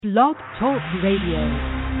Blog Talk Radio.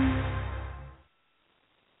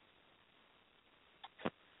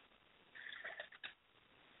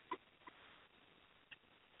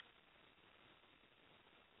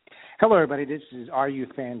 Hello, everybody. This is RU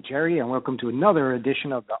fan Jerry, and welcome to another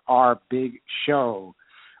edition of the R Big Show.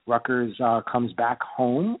 Rutgers comes back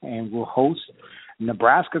home and will host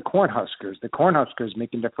Nebraska Cornhuskers. The Cornhuskers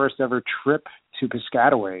making their first ever trip to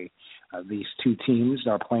Piscataway. These two teams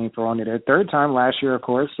are playing for only their third time. Last year, of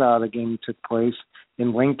course, the game took place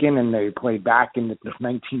in Lincoln, and they played back in the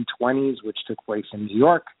 1920s, which took place in New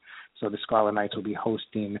York. So the Scarlet Knights will be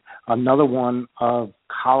hosting another one of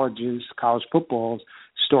college football's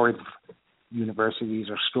storied universities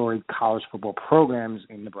or storied college football programs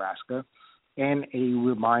in Nebraska, and a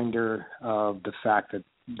reminder of the fact that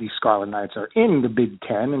the Scarlet Knights are in the Big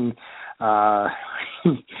Ten, and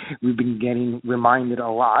we've been getting reminded a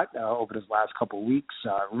lot over this last couple of weeks.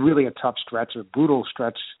 Really a tough stretch, a brutal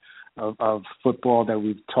stretch of football that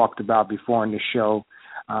we've talked about before in the show,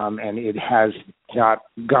 and it has not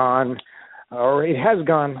gone, or it has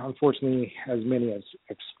gone, unfortunately, as many as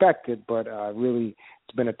expected, but really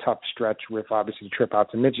it's been a tough stretch with obviously the trip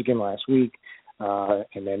out to Michigan last week.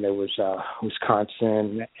 And then there was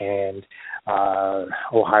Wisconsin and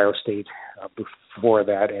Ohio State before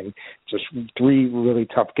that, and just three really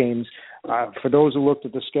tough games. For those who looked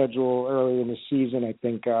at the schedule early in the season, I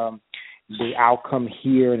think the outcome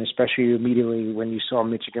here, and especially immediately when you saw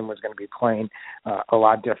Michigan was going to be playing a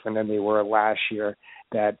lot different than they were last year,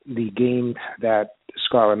 that the game that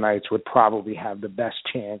Scarlet Knights would probably have the best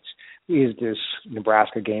chance is this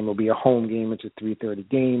Nebraska game. Will be a home game. It's a 3:30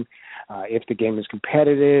 game. If the game is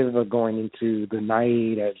competitive or going into the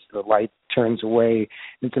night as the light turns away,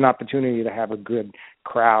 it's an opportunity to have a good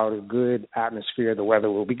crowd, a good atmosphere. The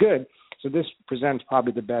weather will be good. So this presents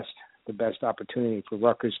probably the best opportunity for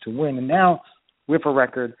Rutgers to win. And now, with a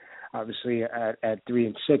record, obviously at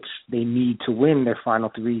 3-6, they need to win their final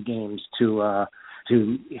three games to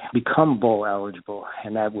become bowl eligible,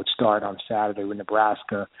 and that would start on Saturday with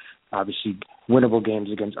Nebraska. Obviously, winnable games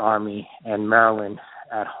against Army and Maryland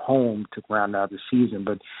at home to round out the season.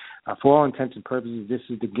 But for all intents and purposes, this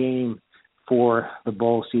is the game for the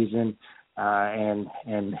bowl season, and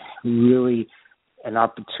really an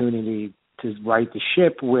opportunity to right the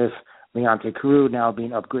ship with Leonte Carew now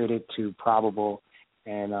being upgraded to probable.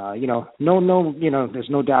 And there's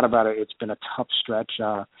no doubt about it. It's been a tough stretch.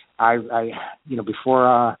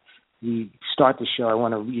 Before we start the show, I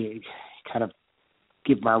want to kind of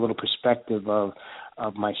give my little perspective of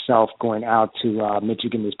myself going out to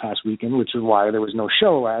Michigan this past weekend, which is why there was no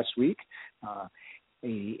show last week.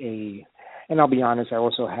 And I'll be honest, I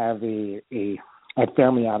also have a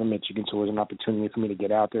family out in Michigan, so it was an opportunity for me to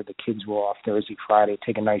get out there. The kids were off Thursday, Friday,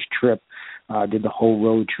 take a nice trip, did the whole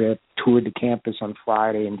road trip, toured the campus on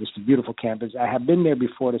Friday, and just a beautiful campus. I have been there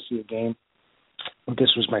before to see a game.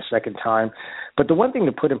 This was my second time. But the one thing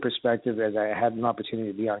to put in perspective is I had an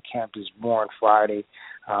opportunity to be on campus more on Friday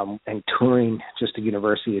and touring just the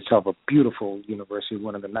university itself, a beautiful university,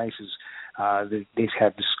 one of the nicest. They've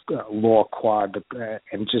had this law quad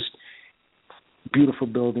and just beautiful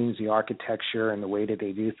buildings, the architecture and the way that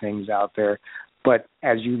they do things out there. But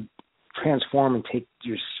as you transform and take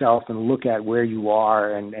yourself and look at where you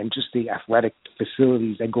are and just the athletic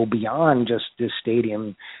facilities that go beyond just this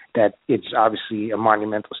stadium, that it's obviously a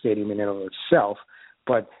monumental stadium in and of itself,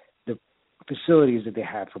 but the facilities that they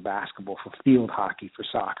have for basketball, for field hockey, for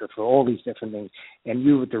soccer, for all these different things, and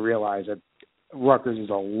you have to realize that Rutgers is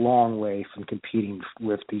a long way from competing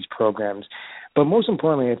with these programs. But most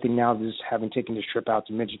importantly, I think now just having taken this trip out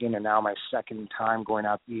to Michigan, and now my second time going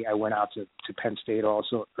out, I went out to Penn State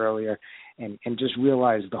also earlier, and just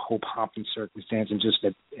realized the whole pomp and circumstance, and just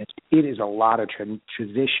that it is a lot of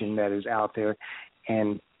tradition that is out there,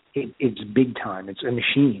 and it's big time. It's a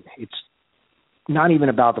machine. It's not even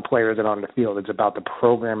about the players that are on the field. It's about the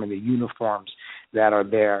program and the uniforms that are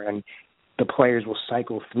there, and the players will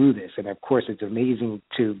cycle through this, and of course, it's amazing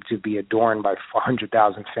to be adorned by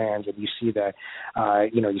 400,000 fans. And you see that,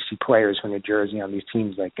 you see players from New Jersey on these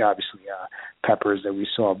teams, like obviously Peppers that we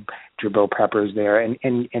saw, Jabril Peppers there, and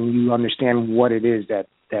you understand what it is that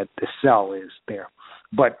the sell is there.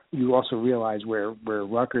 But you also realize where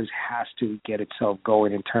Rutgers has to get itself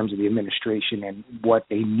going in terms of the administration and what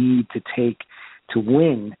they need to take to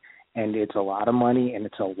win, and it's a lot of money and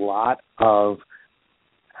it's a lot of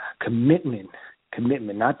commitment,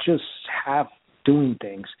 not just half doing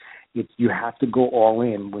things. You have to go all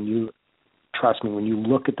in when you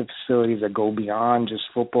look at the facilities that go beyond just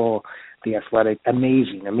football, the athletic,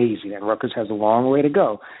 amazing, and Rutgers has a long way to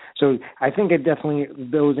go. So I think it definitely,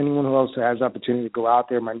 those, anyone who else has the opportunity to go out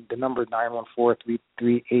there, the number is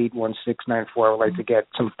 914-338-1694. I would like to get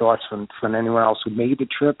some thoughts from anyone else who made the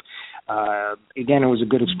trip. Again, it was a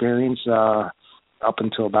good experience up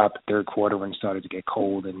until about the third quarter when it started to get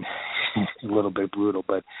cold and a little bit brutal.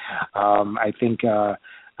 But I think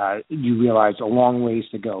you realize a long ways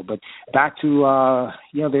to go. But back to,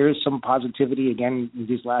 there is some positivity, again, in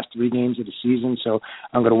these last 3 games of the season. So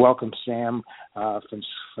I'm going to welcome Sam from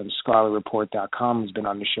ScarletReport.com, who's been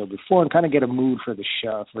on the show before, and kind of get a mood for the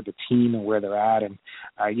show, for the team and where they're at. And,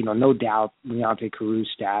 no doubt Leonte Carroo's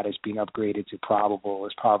status being upgraded to probable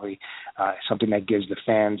is probably something that gives the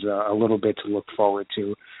fans a little bit to look forward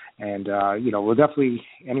to. And, we'll definitely,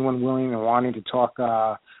 anyone willing or wanting to talk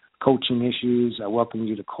coaching issues, I welcome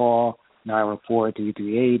you to call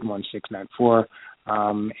 914-338-1694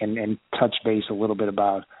 and touch base a little bit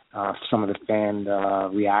about some of the fan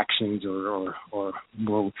reactions or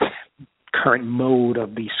current mode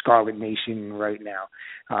of the Scarlet Nation right now.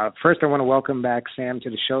 First, I want to welcome back Sam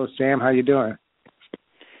to the show. Sam, how you doing?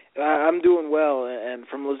 I'm doing well, and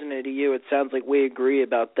from listening to you, it sounds like we agree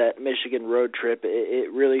about that Michigan road trip.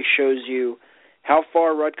 It really shows you how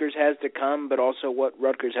far Rutgers has to come, but also what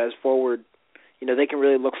Rutgers has forward. They can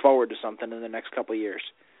really look forward to something in the next couple of years.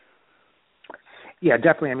 Yeah,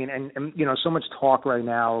 definitely. I mean, and so much talk right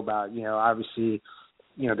now about, obviously,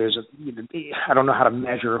 there's I don't know how to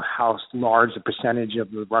measure how large the percentage of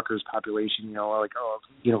the Rutgers population,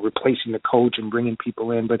 replacing the coach and bringing people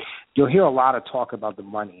in, but you'll hear a lot of talk about the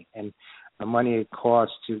money and the money it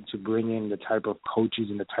costs to bring in the type of coaches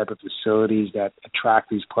and the type of facilities that attract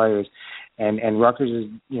these players. And Rutgers is,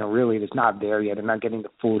 really, it's not there yet. They're not getting the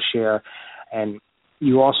full share. And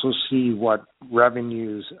you also see what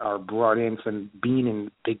revenues are brought in from being in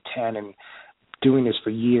Big Ten and doing this for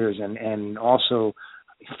years and also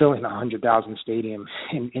filling a 100,000 stadium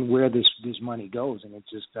and where this money goes. And it's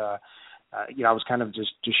just, I was kind of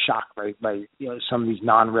just shocked by some of these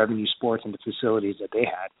non-revenue sports and the facilities that they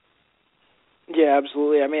had. Yeah,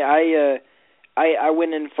 absolutely. I mean, I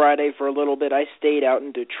went in Friday for a little bit. I stayed out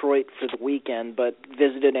in Detroit for the weekend, but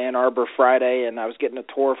visited Ann Arbor Friday, and I was getting a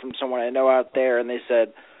tour from someone I know out there, and they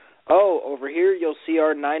said, oh, over here you'll see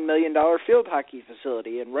our $9 million field hockey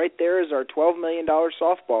facility, and right there is our $12 million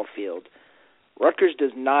softball field. Rutgers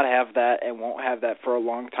does not have that and won't have that for a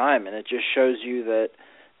long time, and it just shows you that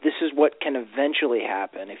this is what can eventually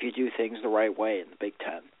happen if you do things the right way in the Big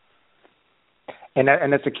Ten. And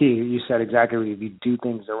that's the key. You said exactly, if you do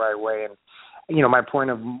things the right way. And, my point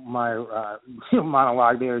of my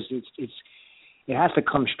monologue there is it has to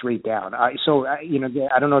come straight down. I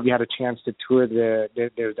don't know if you had a chance to tour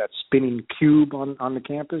there's that spinning cube on the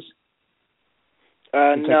campus.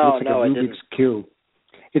 No, I didn't. Cube.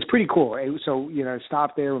 It's pretty cool. So, I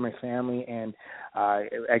stopped there with my family and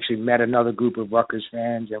actually met another group of Rutgers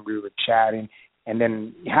fans, and we were chatting. And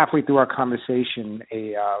then halfway through our conversation,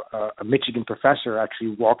 a Michigan professor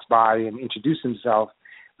actually walks by and introduced himself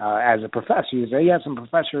as a professor. He said, "Yeah, I'm a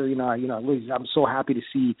professor. I'm so happy to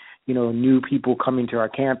see new people coming to our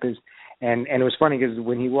campus." And it was funny because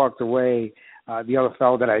when he walked away, the other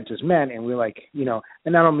fellow that I just met, and we're like,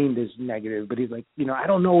 and I don't mean this negative, but he's like, I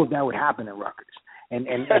don't know if that would happen at Rutgers. And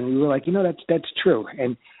we were like, that's true.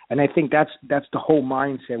 And I think that's the whole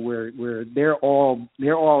mindset where they're all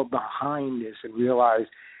behind this and realize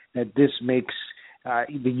that this makes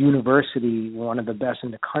the university one of the best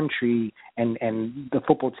in the country, and the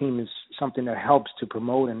football team is something that helps to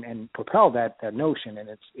promote and propel that notion. And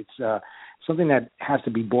it's something that has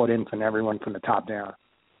to be bought in from everyone from the top down.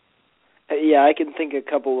 Yeah, I can think a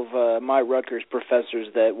couple of my Rutgers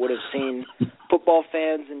professors that would have seen football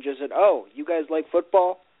fans and just said, "Oh, you guys like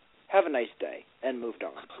football? Have a nice day," and moved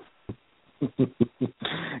on.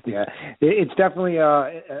 Yeah, it's definitely,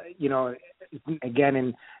 again,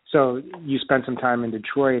 and so you spent some time in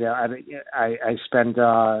Detroit. I spent,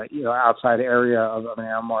 outside the area of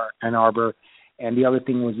Ann Arbor, and the other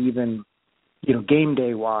thing was even, game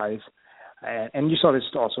day wise, and you saw this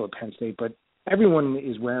also at Penn State, but everyone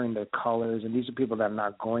is wearing their colors, and these are people that are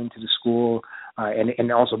not going to the school,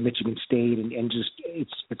 and also Michigan State, and just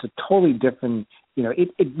it's a totally different.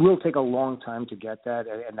 It will take a long time to get that,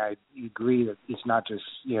 and I agree that it's not just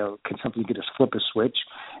can something just flip a switch,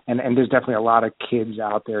 and there's definitely a lot of kids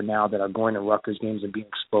out there now that are going to Rutgers games and being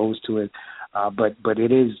exposed to it, but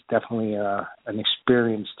it is definitely an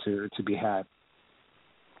experience to be had.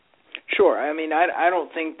 Sure, I mean I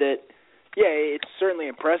don't think that. Yeah, it's certainly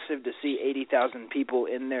impressive to see 80,000 people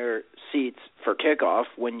in their seats for kickoff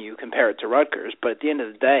when you compare it to Rutgers. But at the end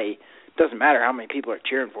of the day, it doesn't matter how many people are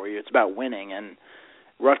cheering for you. It's about winning, and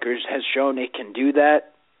Rutgers has shown it can do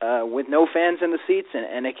that with no fans in the seats,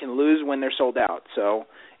 and it can lose when they're sold out. So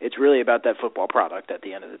it's really about that football product at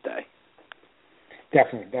the end of the day.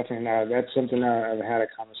 Definitely. That's something I've had a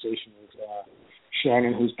conversation with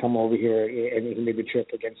Shannon, who's come over here, and he made the trip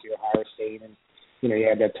against the Ohio State, and he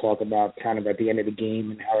had that talk about kind of at the end of the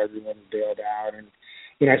game and how everyone bailed out. And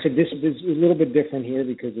I said this is a little bit different here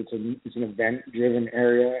because it's an event-driven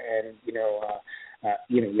area, and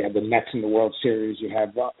you have the Mets in the World Series, you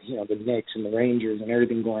have the Knicks and the Rangers and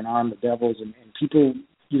everything going on, the Devils, and people,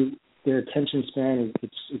 their attention span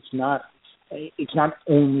it's not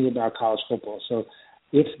only about college football. So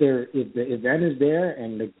if the event is there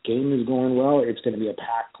and the game is going well, it's going to be a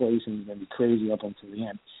packed place and it's going to be crazy up until the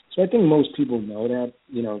end. So I think most people know that.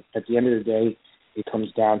 At the end of the day, it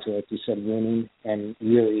comes down to, like you said, winning, and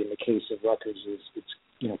really in the case of Rutgers, it's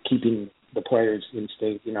keeping the players in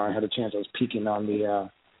state. I had a chance. I was peeking on the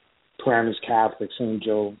Paramus Catholic St.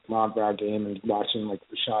 Joe Montvale game and watching like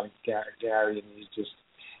Rashad Gary, and he's just,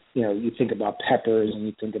 you think about Peppers and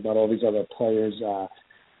you think about all these other players,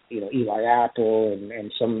 Eli Apple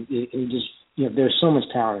and some, and just, there's so much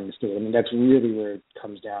talent in the state. I mean, that's really where it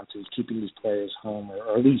comes down to, is keeping these players home,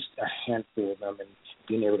 or at least a handful of them, and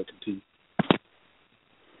being able to compete.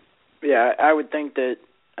 Yeah, I would think that,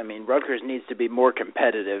 Rutgers needs to be more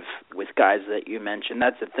competitive with guys that you mentioned.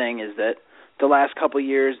 That's the thing, is that the last couple of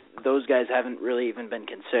years, those guys haven't really even been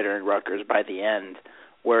considered Rutgers by the end,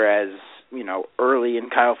 whereas, early in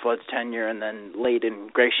Kyle Flood's tenure and then late in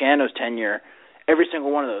Greg Schiano's tenure, every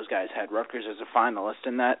single one of those guys had Rutgers as a finalist,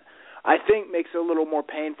 and that, I think, makes it a little more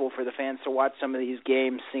painful for the fans to watch some of these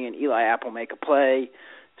games, seeing Eli Apple make a play,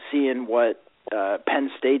 seeing what Penn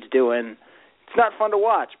State's doing. It's not fun to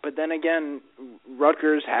watch, but then again,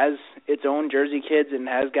 Rutgers has its own Jersey kids and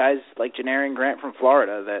has guys like Janarian Grant from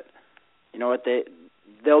Florida that,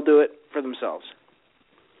 they'll do it for themselves.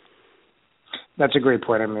 That's a great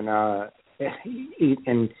point. And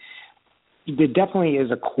there definitely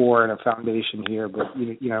is a core and a foundation here, but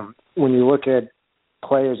when you look at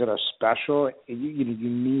players that are special, you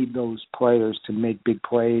need those players to make big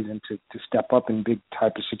plays and to step up in big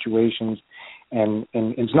type of situations. And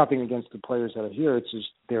it's nothing against the players that are here. It's just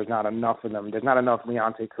there's not enough of them. There's not enough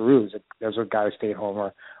Leonte Carews. There's a guy who stayed home,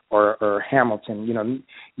 or Hamilton.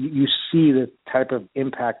 You see the type of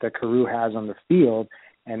impact that Carew has on the field,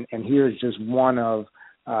 and here's just one of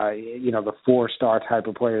the 4-star type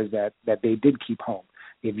of players that they did keep home.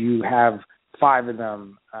 If you have 5 of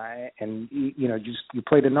them, and you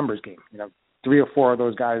play the numbers game. 3 or 4 of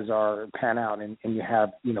those guys are pan out, and you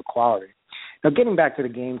have quality. Now, getting back to the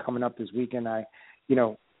game coming up this weekend,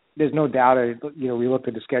 there's no doubt. We looked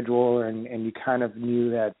at the schedule, and you kind of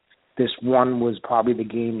knew that this one was probably the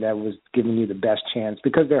game that was giving you the best chance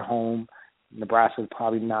because they're home. Nebraska's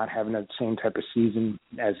probably not having the same type of season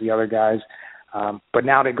as the other guys, but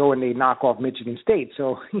now they go and they knock off Michigan State.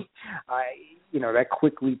 So, that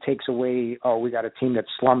quickly takes away. Oh, we got a team that's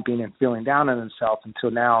slumping and feeling down on themselves.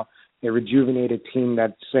 Until now, a rejuvenated team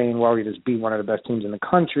that's saying, well, we just beat one of the best teams in the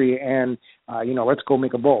country, and, let's go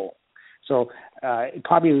make a bowl. So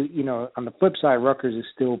probably, on the flip side, Rutgers is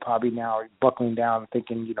still probably now buckling down,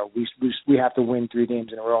 thinking, we have to win 3 games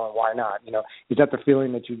in a row, and why not? Is that the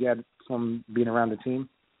feeling that you get from being around the team?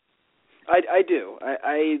 I do.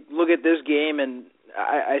 I look at this game, and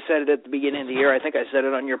I said it at the beginning of the year. I think I said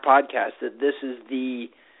it on your podcast that this is the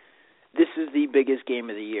biggest game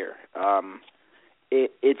of the year.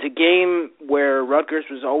 It's a game where Rutgers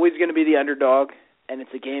was always going to be the underdog, and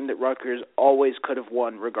it's a game that Rutgers always could have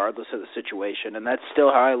won regardless of the situation, and that's still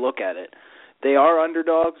how I look at it. They are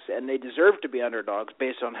underdogs, and they deserve to be underdogs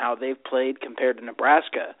based on how they've played compared to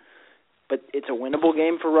Nebraska, but it's a winnable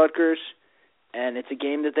game for Rutgers, and it's a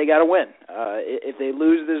game that they got to win. If they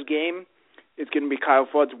lose this game, it's going to be Kyle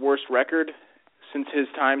Flood's worst record since his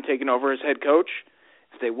time taking over as head coach.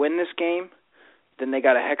 If they win this game, then they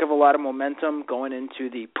got a heck of a lot of momentum going into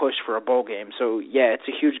the push for a bowl game. So, yeah, it's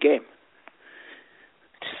a huge game.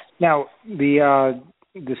 Now, the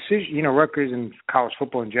decision, Rutgers and college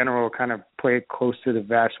football in general kind of play it close to the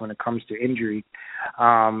vest when it comes to injury.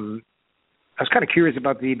 I was kind of curious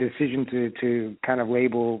about the decision to kind of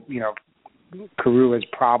label, Carew as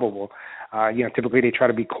probable. Typically they try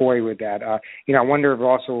to be coy with that. I wonder if it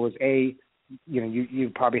also was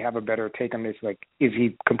you probably have a better take on this. Like, is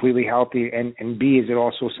he completely healthy? And B, is it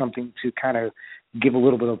also something to kind of give a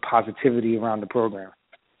little bit of positivity around the program?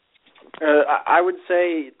 I would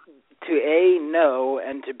say to A, no,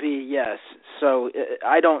 and to B, yes. So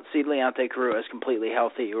I don't see Leonte Carew as completely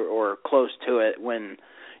healthy or close to it. When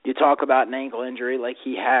you talk about an ankle injury like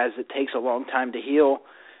he has, it takes a long time to heal,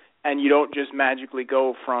 and you don't just magically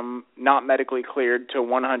go from not medically cleared to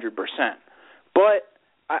 100%. But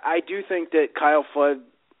I do think that Kyle Flood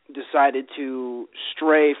decided to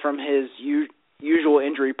stray from his usual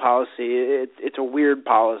injury policy. It's a weird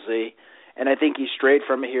policy, and I think he strayed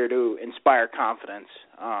from it here to inspire confidence.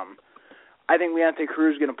 I think Leonte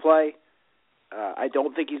Carroo is going to play. I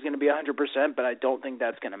don't think he's going to be 100%, but I don't think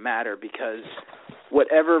that's going to matter because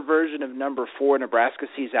whatever version of number 4 Nebraska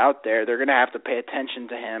sees out there, they're going to have to pay attention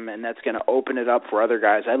to him, and that's going to open it up for other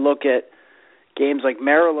guys. I look at games like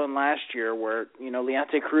Maryland last year where,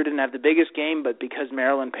 Leonte Carroo didn't have the biggest game, but because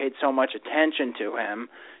Maryland paid so much attention to him,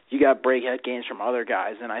 you got breakout games from other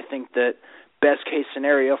guys. And I think that best case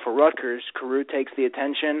scenario for Rutgers, Carroo takes the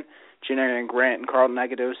attention, Janarian Grant and Carlton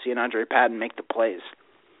Agudosi and Andre Patton make the plays.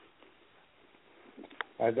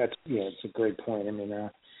 It's a great point. I mean,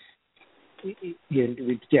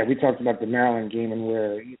 we talked about the Maryland game and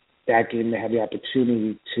where that game they had the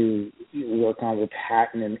opportunity to work on with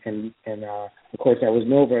Patton and of course that was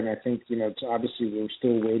Nova, and I think obviously we're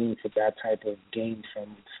still waiting for that type of game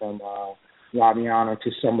from Laviano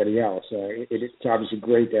to somebody else. It's obviously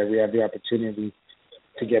great that we have the opportunity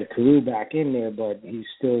to get Carroo back in there, but he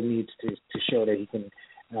still needs to show that he can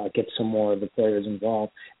get some more of the players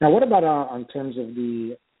involved. Now, what about in terms of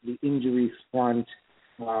the injury front?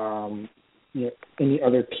 Any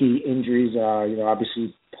other key injuries?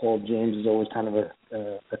 Obviously Paul James is always kind of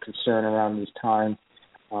a concern around this time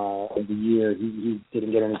of the year. He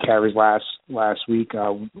didn't get any carries last week.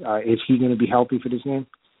 Is he going to be healthy for this game?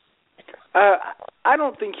 I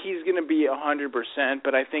don't think he's going to be 100%,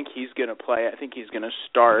 but I think he's going to play. I think he's going to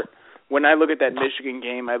start. When I look at that Michigan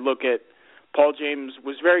game, I look at Paul James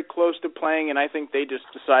was very close to playing, and I think they just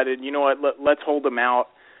decided, let's hold him out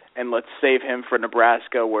and let's save him for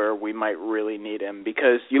Nebraska where we might really need him.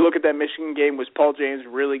 Because you look at that Michigan game, was Paul James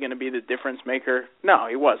really going to be the difference maker? No,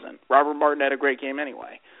 he wasn't. Robert Martin had a great game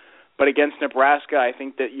anyway. But against Nebraska, I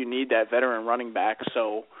think that you need that veteran running back.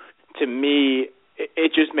 So to me,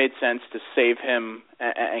 it just made sense to save him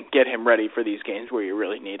and get him ready for these games where you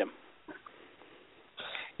really need him.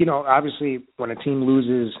 Obviously, when a team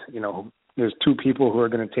loses, there's two people who are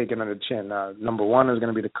going to take it on the chin. Number one is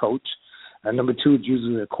going to be the coach, and number two is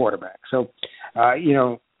usually the quarterback. So, I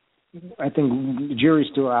think the jury's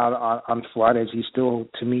still out on Flood, as he's still,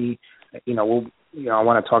 to me, I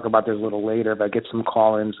want to talk about this a little later, if I get some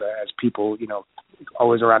call-ins as people,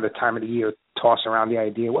 always around the time of the year toss around the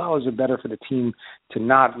idea, well, is it better for the team to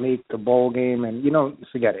not make the bowl game? And,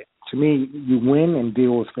 forget it. To me, you win and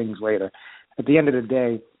deal with things later. At the end of the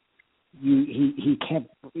day, he can't.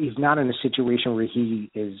 He's not in a situation where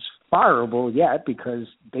he is fireable yet because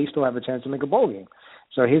they still have a chance to make a bowl game.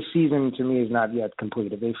 So his season to me is not yet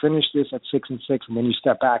complete. If they finish this at 6-6, and then you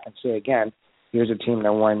step back and say again, here's a team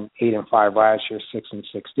that won 8-5 last year, 6-6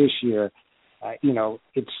 this year.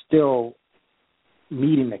 It's still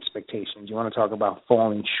meeting expectations. You want to talk about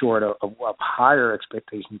falling short of higher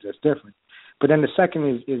expectations? That's different. But then the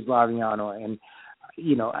second is Laviano, and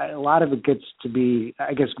a lot of it gets to be,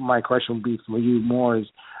 I guess my question would be for you more is,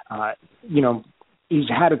 he's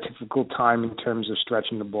had a difficult time in terms of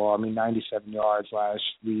stretching the ball. 97 yards last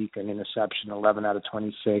week, an interception, 11 out of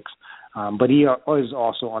 26. But he is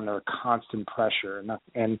also under constant pressure.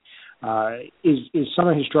 And is some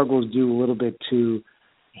of his struggles due a little bit to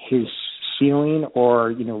his ceiling or,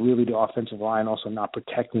 really the offensive line also not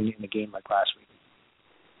protecting in a game like last week?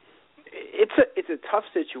 It's a tough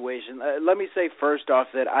situation. Let me say first off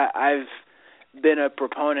that I've been a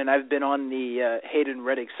proponent. I've been on the Hayden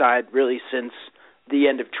Reddick side really since the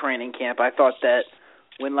end of training camp. I thought that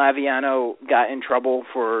when Laviano got in trouble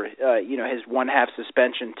for his one-half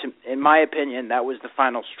suspension, in my opinion, that was the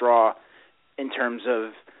final straw in terms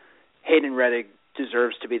of Hayden Reddick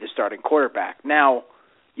deserves to be the starting quarterback. Now,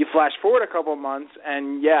 you flash forward a couple of months,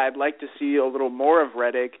 and I'd like to see a little more of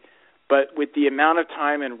Reddick. But with the amount of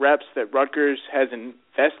time and reps that Rutgers has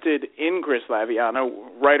invested in Chris Laviano,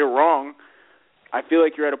 right or wrong, I feel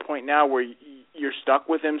like you're at a point now where you're stuck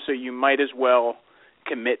with him, so you might as well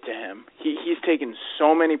commit to him. He's taken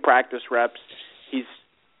so many practice reps. He's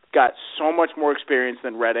got so much more experience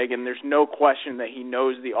than Reddick, and there's no question that he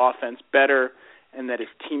knows the offense better and that his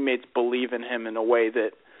teammates believe in him in a way that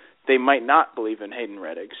they might not believe in Hayden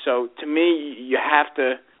Reddick. So to me, you have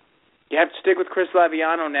to stick with Chris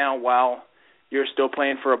Laviano now while you're still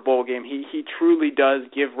playing for a bowl game. He truly does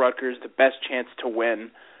give Rutgers the best chance to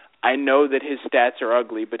win. I know that his stats are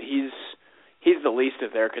ugly, but he's the least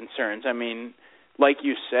of their concerns. Like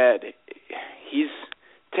you said, he's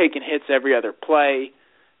taking hits every other play.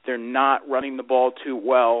 They're not running the ball too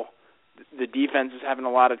well. The defense is having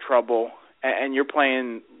a lot of trouble, and you're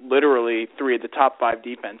playing literally three of the top 5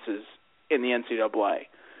 defenses in the NCAA.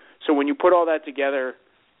 So when you put all that together,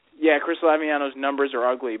 Yeah, Chris Laviano's numbers are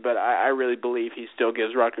ugly, but I really believe he still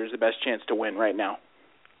gives Rutgers the best chance to win right now.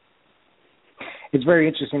 It's very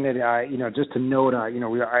interesting that, just to note, I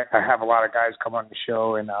have a lot of guys come on the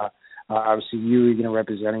show, and obviously you,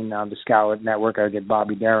 representing the Scout Network. I get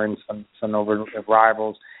Bobby Darren, son over at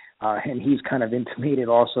Rivals, and he's kind of intimated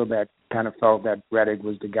also that kind of felt that Rettig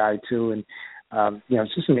was the guy too. And,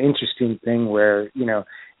 it's just an interesting thing where,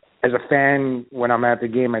 as a fan, when I'm at the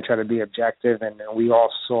game, I try to be objective, and we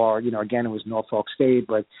all saw, again, it was Norfolk State,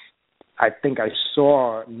 but I think I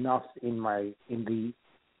saw enough in the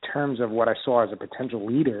terms of what I saw as a potential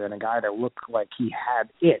leader and a guy that looked like he had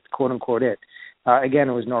it, quote unquote it. Again,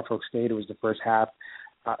 it was Norfolk State. It was the first half.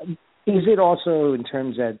 Is it also in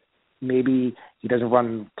terms that maybe he doesn't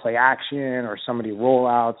run play action or somebody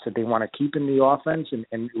rollouts that they want to keep in the offense and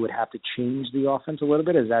it would have to change the offense a little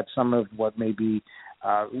bit? Is that some of what maybe,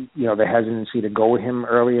 the hesitancy to go with him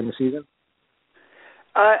early in the season?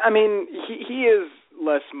 He is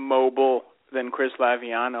less mobile than Chris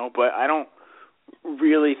Laviano, but I don't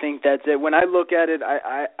really think that's it. When I look at it,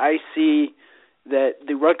 I see that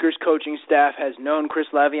the Rutgers coaching staff has known Chris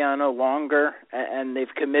Laviano longer, and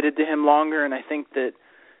they've committed to him longer, and I think that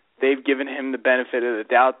they've given him the benefit of the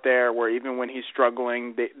doubt there, where even when he's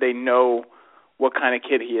struggling, they know what kind of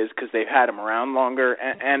kid he is because they've had him around longer.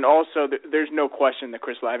 And also, there's no question that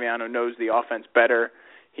Chris Laviano knows the offense better.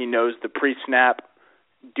 He knows the pre-snap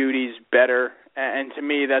duties better, and to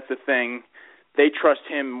me, that's the thing. They trust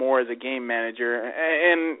him more as a game manager,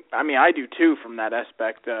 and I do too from that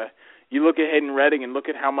aspect. You look at Hayden Rettig and look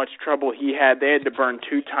at how much trouble he had. They had to burn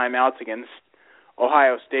 2 timeouts against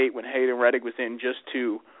Ohio State when Hayden Rettig was in just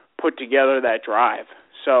to put together that drive.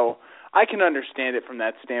 So I can understand it from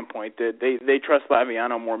that standpoint that they trust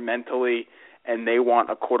Laviano more mentally, and they want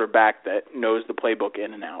a quarterback that knows the playbook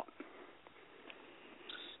in and out.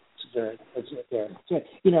 That's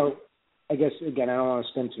good. I guess, again, I don't want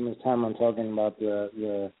to spend too much time on talking about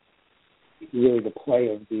the play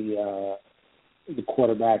of the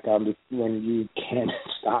quarterback when you can't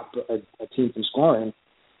stop a team from scoring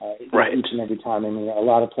right. each and every time. A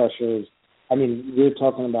lot of pressure is. We're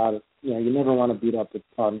talking about it. You never want to beat up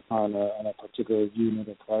on a particular unit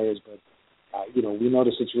of players, but we know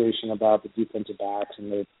the situation about the defensive backs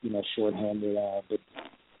and they're shorthanded. But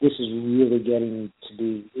this is really getting to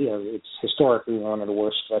be, it's historically one of the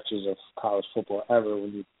worst stretches of college football ever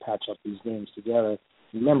when you patch up these games together.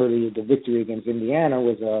 Remember, the victory against Indiana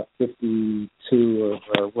was a 52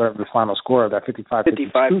 or whatever the final score of that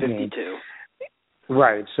 55-52 game.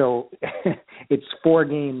 Right. So it's 4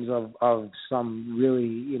 games of some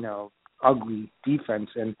really, ugly defense.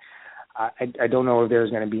 And I don't know if there's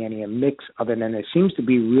going to be any mix other than there seems to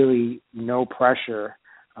be really no pressure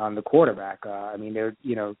on the quarterback.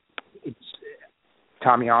 It's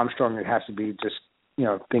Tommy Armstrong. It has to be just,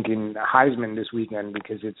 thinking Heisman this weekend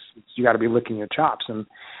because it's you got to be licking your chops. And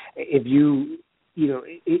if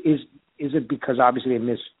is it because obviously they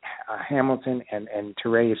miss Hamilton and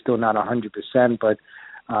Teray is still not 100%, but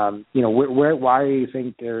why do you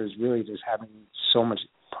think there's really just having so much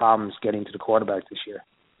problems getting to the quarterback this year?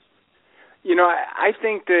 I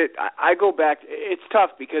think that I go back. It's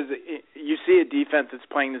tough because you see a defense that's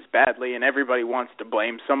playing this badly, and everybody wants to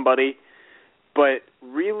blame somebody. But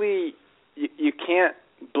really, you can't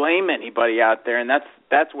blame anybody out there, and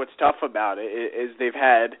that's what's tough about it. Is they've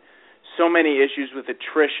had so many issues with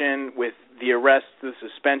attrition, with the arrests, the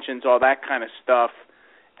suspensions, all that kind of stuff,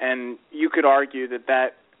 and you could argue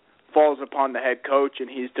that falls upon the head coach, and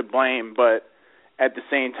he's to blame. But at the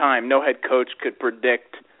same time, no head coach could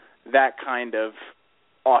predict that kind of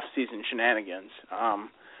off-season shenanigans.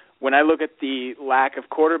 When I look at the lack of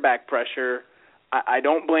quarterback pressure, I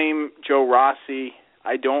don't blame Joe Rossi.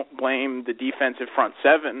 I don't blame the defensive front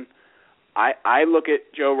seven. I look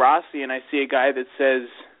at Joe Rossi and I see a guy that says,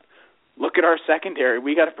 look at our secondary.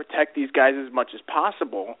 We got to protect these guys as much as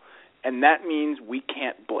possible, and that means we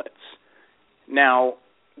can't blitz. Now,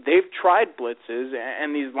 they've tried blitzes,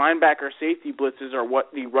 and these linebacker safety blitzes are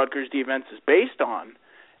what the Rutgers defense is based on.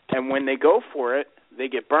 And when they go for it, they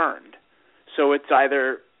get burned. So it's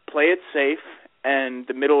either play it safe and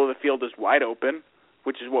the middle of the field is wide open,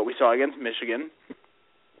 which is what we saw against Michigan,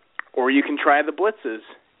 or you can try the blitzes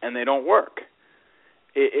and they don't work.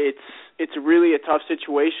 It's really a tough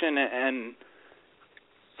situation, and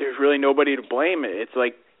there's really nobody to blame. It's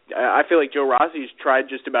like I feel like Joe Rossi's tried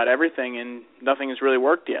just about everything, and nothing has really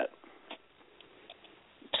worked yet.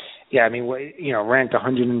 Yeah, ranked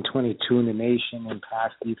 122 in the nation in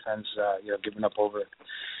pass defense, giving up over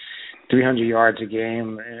 300 yards a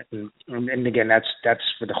game, and again, that's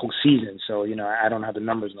for the whole season. So, I don't have the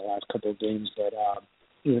numbers in the last couple of games, but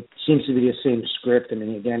it seems to be the same script. I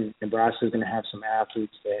mean, again, Nebraska is going to have some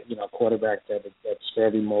athletes that, quarterback that's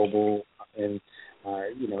fairly mobile, and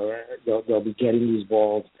they'll be getting these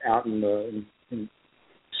balls out in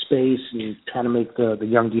space and trying to make the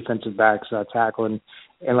young defensive backs tackle. And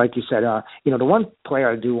like you said, the one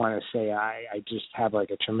player I do want to say I just have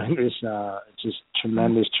like a tremendous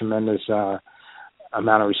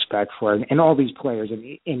amount of respect for, and all these players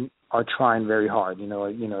and are trying very hard.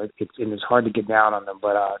 It's hard to get down on them,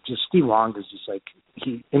 but just Steve Long is just like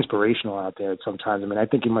inspirational out there sometimes. I mean, I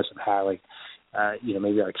think he must have had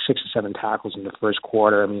maybe like 6 or 7 tackles in the first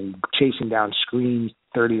quarter. I mean, chasing down screens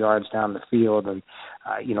 30 yards down the field and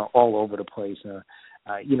all over the place.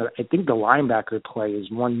 I think the linebacker play is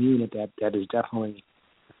one unit that is definitely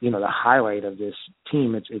the highlight of this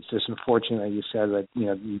team. It's just unfortunate that you said that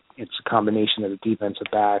it's a combination of the defensive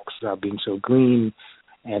backs being so green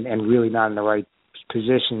and really not in the right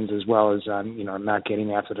positions, as well as not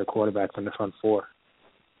getting after the quarterback from the front four.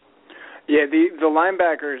 Yeah, the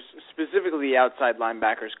linebackers, specifically the outside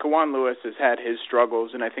linebackers, Kawan Lewis has had his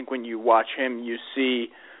struggles, and I think when you watch him, you see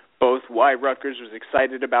both why Rutgers was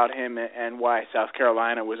excited about him and why South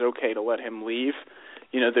Carolina was okay to let him leave.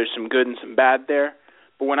 There's some good and some bad there.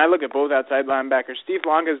 But when I look at both outside linebackers, Steve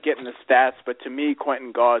Longa's getting the stats, but to me,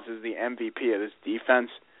 Quentin Gauze is the MVP of this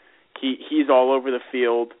defense. He's all over the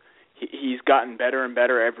field. He's gotten better and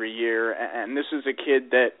better every year, and this is a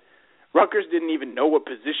kid that Rutgers didn't even know what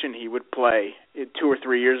position he would play 2 or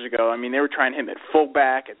 3 years ago. I mean, they were trying him at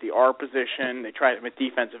fullback, at the R position. They tried him at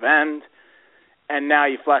defensive end. And now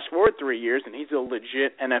you flash forward 3 years, and he's a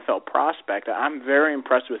legit NFL prospect. I'm very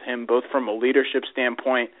impressed with him, both from a leadership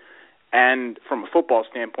standpoint and from a football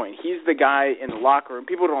standpoint. He's the guy in the locker room.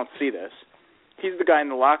 People don't see this. He's the guy in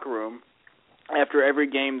the locker room after every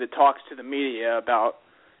game that talks to the media about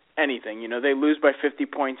anything. They lose by 50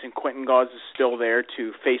 points, and Quentin Gauze is still there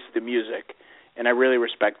to face the music, and I really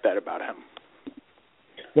respect that about him.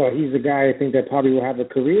 Well, he's the guy I think that probably will have a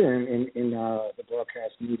career in the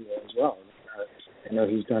broadcast media as well. I know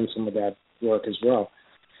he's done some of that work as well.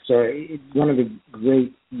 So one of the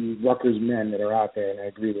great Rutgers men that are out there, and I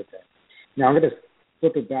agree with that. Now I'm going to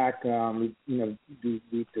flip it back. The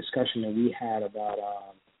discussion that we had about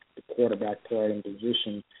the quarterback play and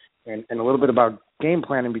position, and a little bit about game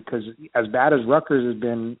planning, because as bad as Rutgers has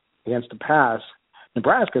been against the pass,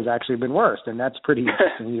 Nebraska has actually been worse, and that's pretty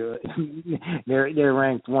interesting. They're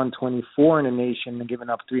ranked 124 in the nation and giving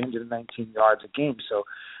up 319 yards a game. So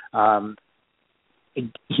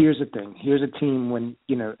here's the thing. Here's a team when,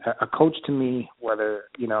 a coach to me, whether,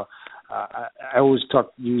 I always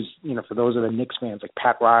use for those of the Knicks fans, like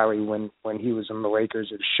Pat Riley when he was in the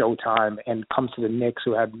Lakers at Showtime, and comes to the Knicks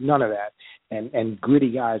who had none of that, and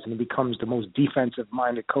gritty guys, and he becomes the most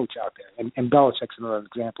defensive-minded coach out there. And Belichick's another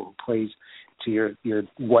example who plays to your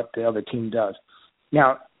what the other team does.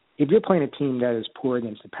 Now, if you're playing a team that is poor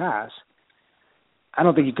against the pass, I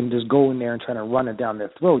don't think you can just go in there and try to run it down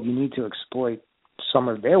their throat. You need to exploit some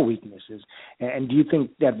of their weaknesses. And do you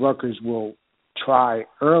think that Rutgers will try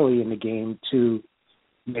early in the game to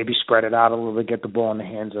maybe spread it out a little bit, get the ball in the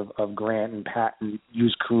hands of Grant and Pat, and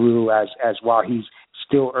use Carew as while he's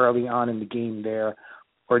still early on in the game there?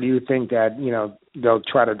 Or do you think that, they'll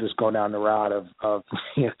try to just go down the route of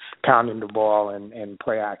pounding the ball and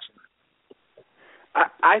play action?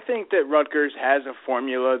 I think that Rutgers has a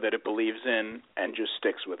formula that it believes in and just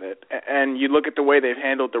sticks with it. And you look at the way they've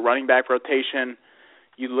handled the running back rotation,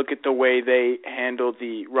 you look at the way they handle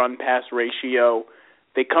the run-pass ratio.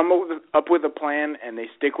 They come up with a plan, and they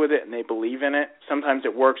stick with it, and they believe in it. Sometimes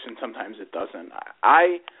it works, and sometimes it doesn't.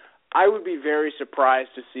 I would be very surprised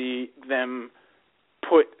to see them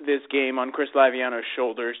put this game on Chris Laviano's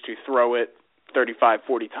shoulders to throw it 35,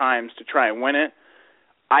 40 times to try and win it.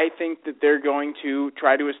 I think that they're going to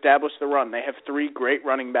try to establish the run. They have 3 great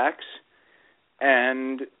running backs,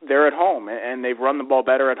 and they're at home, and they've run the ball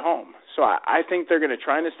better at home. So I think they're going to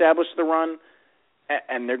try and establish the run,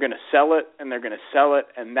 and they're going to sell it, and they're going to sell it,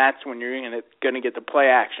 and that's when you're going to get the play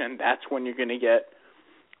action. That's when you're going to get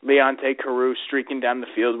Leonte Carew streaking down the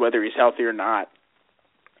field, whether he's healthy or not.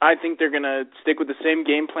 I think they're going to stick with the same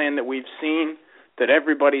game plan that we've seen, that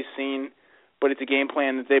everybody's seen, but it's a game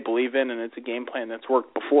plan that they believe in, and it's a game plan that's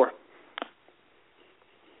worked before.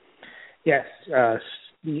 Yes, I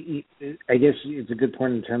guess it's a good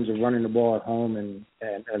point in terms of running the ball at home and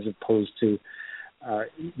as opposed to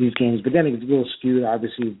these games. But then it's a little skewed,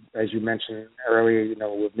 obviously, as you mentioned earlier,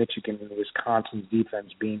 with Michigan and Wisconsin's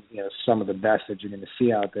defense being, some of the best that you're going to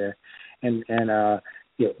see out there. And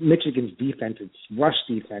Michigan's defense, its rush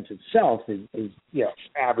defense itself is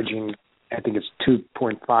averaging, I think it's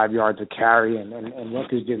 2.5 yards a carry, and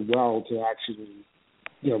Rutgers did well to actually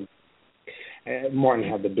Martin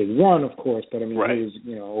had the big run, of course, but I mean, right. he was,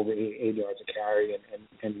 over 8 yards a carry,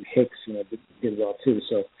 and Hicks, did well too.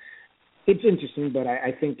 So it's interesting, but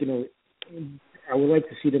I think, I would like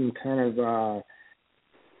to see them kind of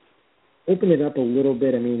open it up a little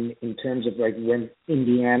bit. I mean, in terms of like when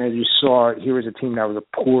Indiana, you saw here was a team that was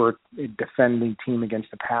a poor defending team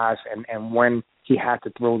against the pass, and when he had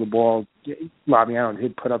to throw the ball, Laviano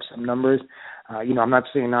did put up some numbers. I'm not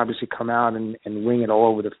saying obviously come out and wing it all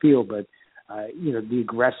over the field, but the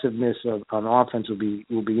aggressiveness on offense will be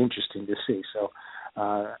interesting to see. So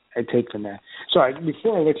I take from that. So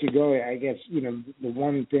before I let you go, I guess the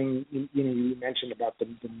one thing you mentioned about the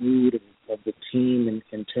mood of the team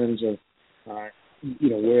in terms of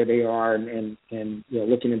where they are and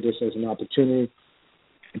looking at this as an opportunity.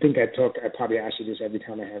 I think I probably ask you this every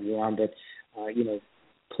time I have you on, but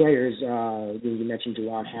players. You mentioned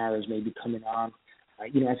Dewan Harris maybe coming on.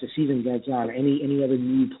 As the season gets on, any other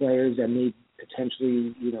new players that may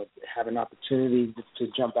potentially, have an opportunity to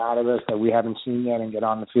jump out of us that we haven't seen yet and get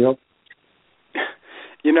on the field?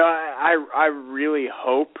 I really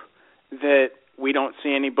hope that we don't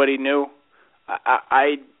see anybody new.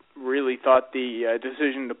 I really thought the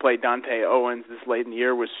decision to play Dante Owens this late in the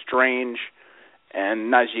year was strange,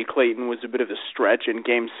 and Najee Clayton was a bit of a stretch in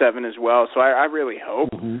Game 7 as well. So I really hope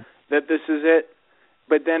that this is it.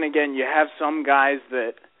 But then again, you have some guys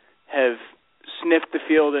that have sniffed the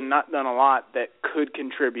field and not done a lot that could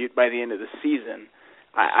contribute by the end of the season.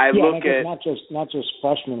 I look at not just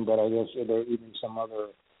freshmen, but I guess there are even some other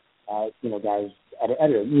guys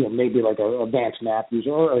maybe like a Vance Matthews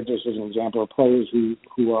or just as an example of players who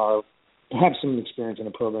have some experience in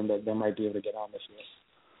the program that they might be able to get on this list.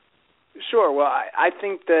 Sure. Well, I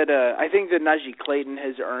think that Najee Clayton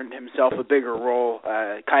has earned himself a bigger role.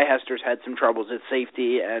 Kai Hester's had some troubles at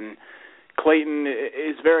safety, and Clayton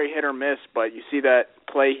is very hit or miss, but you see that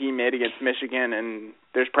play he made against Michigan, and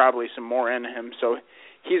there's probably some more in him. So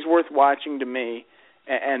he's worth watching to me.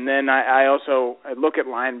 And then I also look at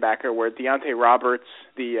linebacker where Deontay Roberts,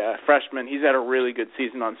 the freshman, he's had a really good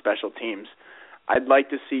season on special teams. I'd like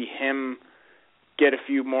to see him get a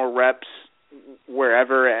few more reps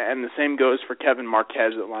wherever, and the same goes for Kevin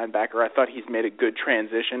Marquez at linebacker. I thought he's made a good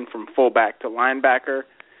transition from fullback to linebacker,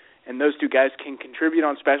 and those two guys can contribute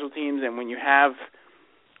on special teams, and when you have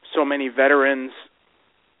so many veterans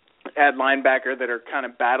at linebacker that are kind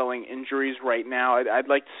of battling injuries right now, I'd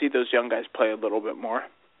like to see those young guys play a little bit more.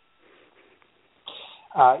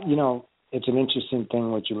 It's an interesting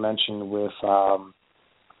thing what you mentioned with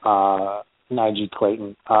Najee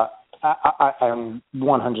Clayton. I'm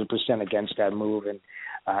 100% against that move, and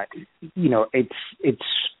it's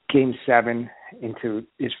Game 7 into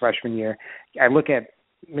his freshman year. I look at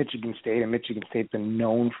Michigan State, and Michigan State's been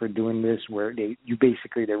known for doing this, where they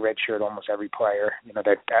redshirt almost every player.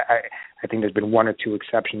 I think there's been one or two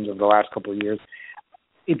exceptions over the last couple of years.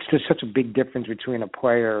 It's just such a big difference between a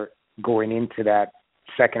player going into that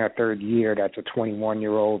second or third year. That's a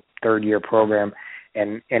 21-year-old third-year program.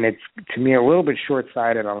 And it's, to me, a little bit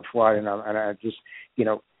short-sighted on flood. And I just,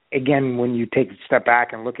 again, when you take a step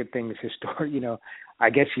back and look at things I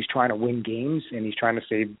guess he's trying to win games and he's trying to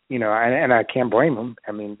save, and I can't blame him.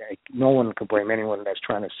 I mean, no one could blame anyone that's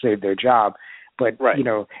trying to save their job. But, right.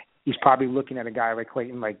 He's probably looking at a guy like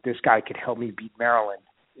Clayton, like, this guy could help me beat Maryland.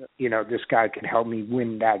 This guy could help me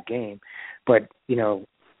win that game. But,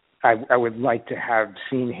 I would like to have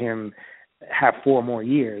seen him have 4 more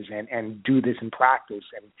years and do this in practice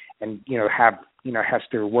and have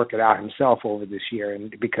Hester work it out himself over this year.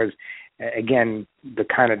 And because again, the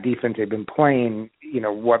kind of defense they've been playing,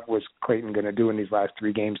 what was Clayton going to do in these last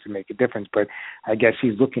 3 games to make a difference? But I guess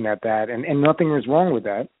he's looking at that, and nothing is wrong with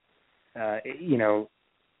that. The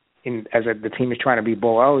team is trying to be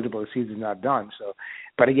bowl eligible, the season's not done. So,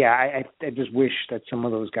 but I just wish that some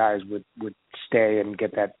of those guys would stay and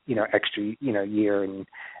get that extra year, and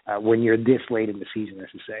when you're this late in the season, I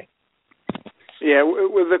should say. Yeah,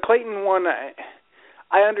 with the Clayton one,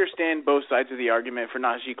 I understand both sides of the argument for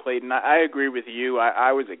Najee Clayton. I agree with you.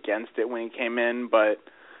 I was against it when he came in, but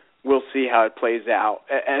we'll see how it plays out.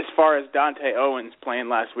 As far as Dante Owens playing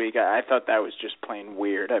last week, I thought that was just plain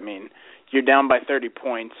weird. I mean, you're down by 30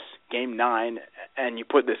 points, Game 9, and you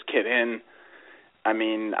put this kid in. I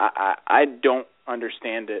mean, I don't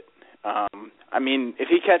understand it. I mean, if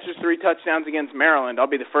he catches 3 touchdowns against Maryland, I'll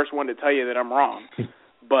be the first one to tell you that I'm wrong.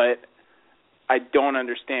 But I don't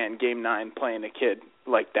understand Game 9 playing a kid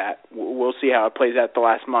like that. We'll see how it plays out the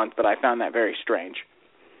last month, but I found that very strange.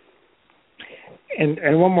 And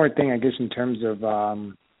one more thing, I guess, in terms of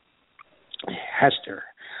Hester.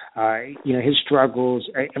 his struggles.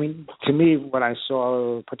 I mean, to me, what I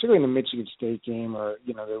saw, particularly in the Michigan State game,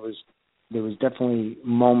 there was definitely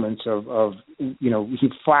moments of he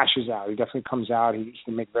flashes out. He definitely comes out. He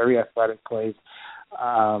can make very athletic plays,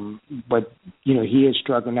 but he is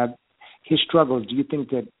struggling. Now, his struggles. Do you think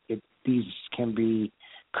that these can be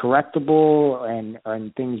correctable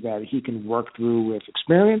and things that he can work through with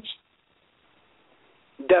experience?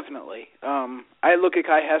 Definitely. I look at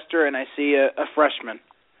Kai Hester and I see a freshman.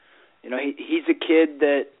 He's a kid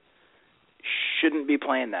that shouldn't be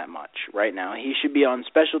playing that much right now. He should be on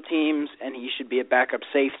special teams and he should be a backup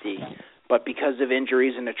safety. But because of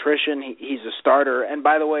injuries and attrition, he's a starter. And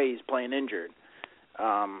by the way, he's playing injured.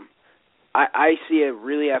 I see a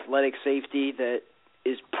really athletic safety that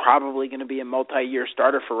is probably going to be a multi-year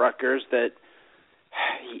starter for Rutgers. That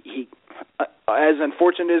he as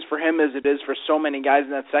unfortunate as for him as it is for so many guys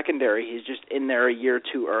in that secondary, he's just in there a year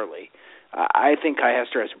too early. I think Kai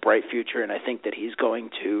Hester has a bright future, and I think that he's going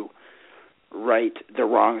to right the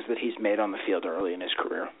wrongs that he's made on the field early in his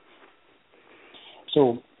career.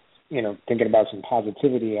 So, thinking about some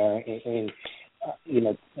positivity, and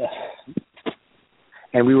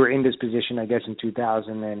we were in this position, I guess, in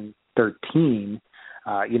 2013,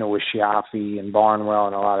 with Schiaffi and Barnwell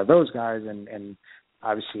and a lot of those guys, and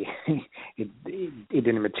obviously it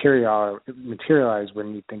didn't materialize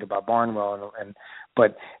when you think about Barnwell,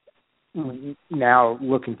 but now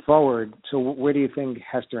looking forward, so where do you think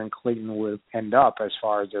Hester and Clayton would end up as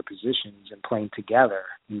far as their positions and playing together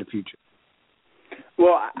in the future?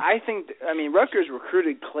 Well, I think, Rutgers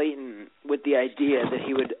recruited Clayton with the idea that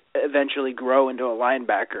he would eventually grow into a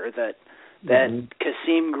linebacker, that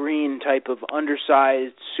Kasim Green type of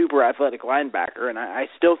undersized, super athletic linebacker, and I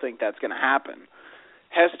still think that's going to happen.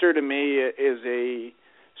 Hester, to me, is a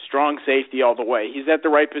strong safety all the way. He's at the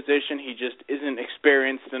right position. He just isn't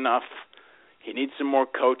experienced enough. He needs some more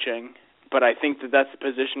coaching, but I think that's the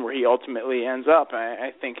position where he ultimately ends up.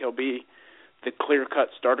 I think he'll be the clear-cut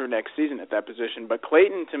starter next season at that position. But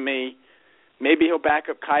Clayton, to me, maybe he'll back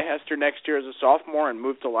up Kai Hester next year as a sophomore and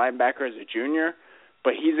move to linebacker as a junior,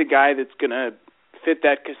 but he's a guy that's going to fit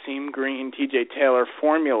that Kasim Green, TJ Taylor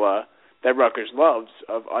formula that Rutgers loves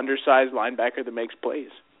of undersized linebacker that makes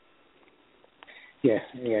plays. Yeah,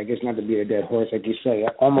 I guess not to beat a dead horse, like you say,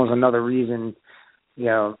 almost another reason,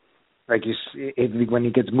 when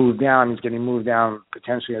he gets moved down, he's getting moved down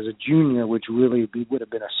potentially as a junior, which really would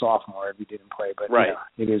have been a sophomore if he didn't play, but right.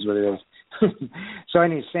 It is what it is. So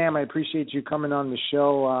anyway, Sam, I appreciate you coming on the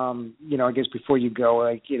show. I guess before you go,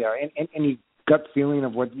 any gut feeling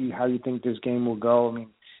of how you think this game will go? I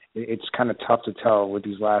mean, it's kind of tough to tell with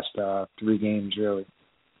these last 3 games, really.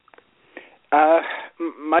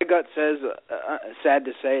 My gut says, sad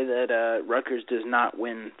to say, that Rutgers does not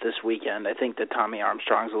win this weekend. I think that Tommy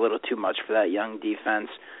Armstrong's a little too much for that young defense.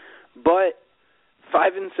 But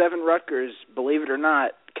 5-7 Rutgers, believe it or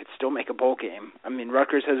not, could still make a bowl game.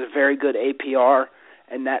 Rutgers has a very good APR,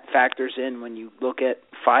 and that factors in when you look at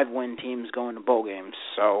 5-win teams going to bowl games.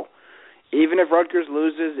 So even if Rutgers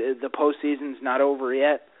loses, the postseason's not over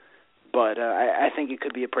yet. But I think it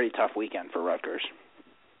could be a pretty tough weekend for Rutgers.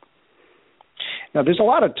 Now, there's a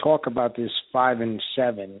lot of talk about this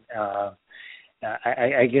 5-7.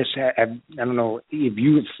 I guess I don't know if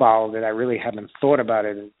you have followed it. I really haven't thought about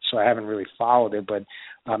it, so I haven't really followed it. But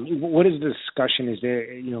what is the discussion? Is there,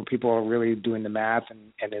 people are really doing the math,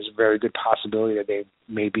 and there's a very good possibility that they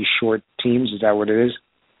may be short teams. Is that what it is?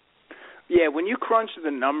 Yeah, when you crunch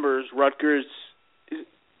the numbers,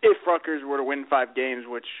 if Rutgers were to win 5 games,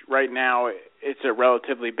 which right now it's a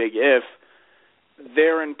relatively big if,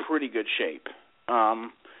 they're in pretty good shape.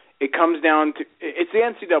 It comes down to, it's the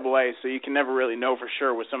NCAA, so you can never really know for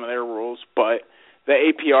sure with some of their rules, but the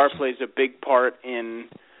APR plays a big part in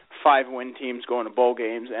 5-win teams going to bowl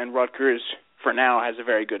games, and Rutgers, for now, has a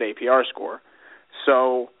very good APR score.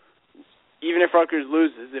 So even if Rutgers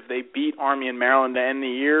loses, if they beat Army and Maryland to end the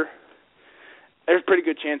year, there's a pretty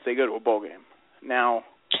good chance they go to a bowl game. Now,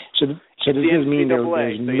 so does this mean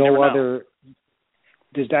there's no other?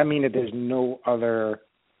 Does that mean that there's no other?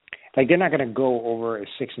 Like, they're not going to go over a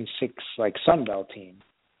 6-6 like Sun Belt team.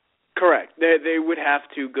 Correct. They would have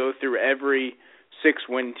to go through every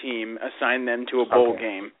 6-win team, assign them to a bowl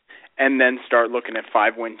game, and then start looking at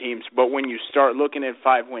 5-win teams. But when you start looking at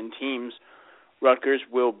 5-win teams, Rutgers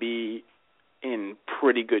will be in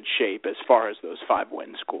pretty good shape as far as those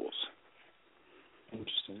 5-win schools.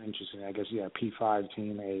 Interesting. I guess, P5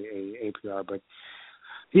 team, a APR, but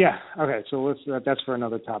yeah, okay. So that's for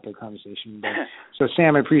another topic conversation. But, so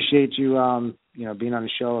Sam, I appreciate you, being on the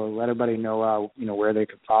show. Let everybody know, where they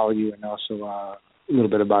could follow you, and also a little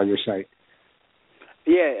bit about your site.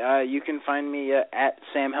 Yeah, you can find me at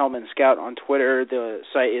Sam Hellman Scout on Twitter. The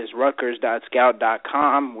site is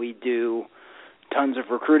rutgers.scout.com. We do tons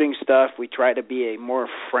of recruiting stuff. We try to be a more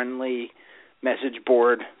friendly message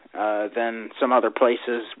board than some other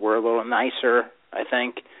places. We're a little nicer, I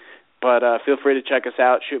think. But feel free to check us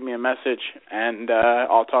out, shoot me a message, and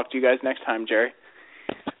I'll talk to you guys next time, Jerry.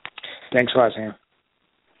 Thanks a lot, Sam.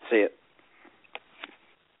 See you.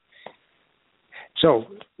 So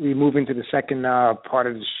we move into the second part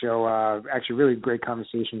of the show. Actually, really great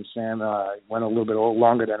conversation, Sam. Went a little bit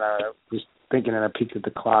longer than I was thinking, and I peeked at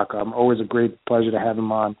the clock. Always a great pleasure to have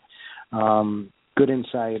him on. Good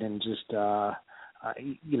insight and just,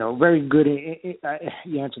 very good.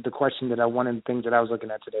 He answered the question that one of the things that I was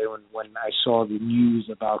looking at today when I saw the news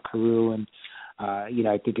about Carew, and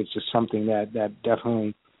I think it's just something that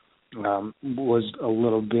definitely was a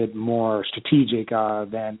little bit more strategic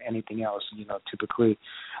than anything else. Typically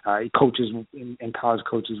coaches and college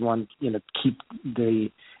coaches want keep the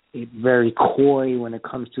very coy when it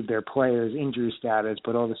comes to their players' injury status,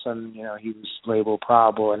 but all of a sudden he was labeled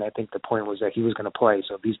probable, and I think the point was that he was going to play.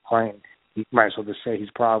 So if he's playing, you might as well just say he's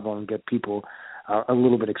probable and get people a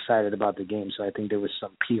little bit excited about the game. So I think there was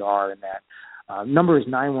some PR in that. Number is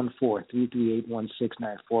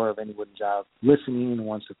 914-338-1694. If anyone's listening and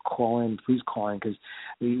wants to call in, please call in, because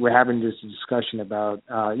we're having this discussion about,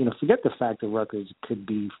 forget the fact that Rutgers could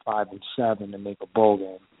be 5-7 and make a bowl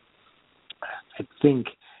game. I think,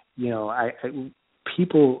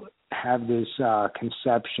 people have this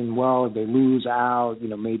conception, well, if they lose out,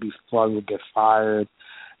 maybe Floyd will get fired.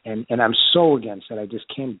 And I'm so against that. I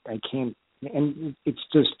can't, and it's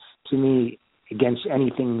just, to me, against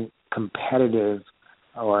anything competitive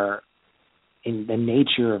or in the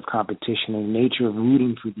nature of competition and the nature of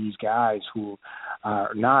rooting for these guys who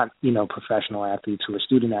are not, professional athletes, who are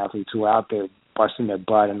student athletes, who are out there busting their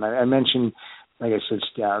butt. And I mentioned, like I said,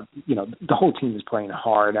 the whole team is playing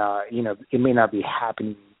hard. It may not be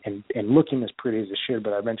happening and looking as pretty as it should,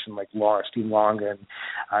 but I mentioned like Steve Longa and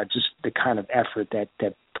just the kind of effort that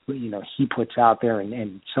he puts out there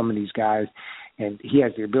and some of these guys. And he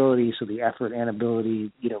has the ability, so the effort and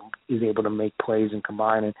ability, is able to make plays and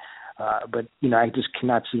combine it. But I just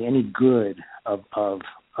cannot see any good of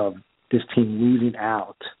this team losing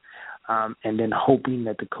out, and then hoping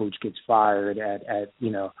that the coach gets fired at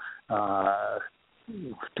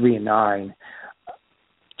 3-9.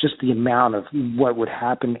 Just the amount of what would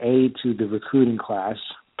happen, to the recruiting class,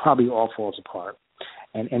 probably all falls apart,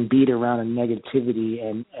 and B, around a negativity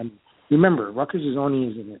and remember, Rutgers is only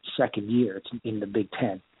in its second year. It's in the Big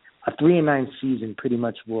Ten. A 3-9 season pretty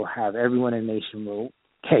much will have everyone in the nation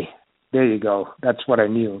hey, there you go. That's what I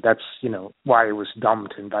knew. That's, why it was dumb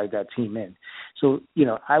to invite that team in. So,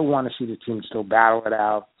 I want to see the team still battle it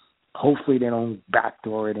out. Hopefully they don't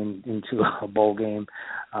backdoor it into a bowl game,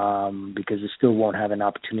 because it still won't have an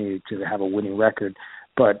opportunity to have a winning record.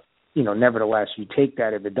 But, nevertheless, you take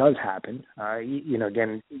that if it does happen.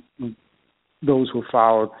 Again, those who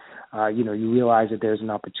followed, you realize that there's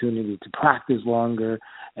an opportunity to practice longer,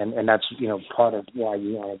 and that's, part of why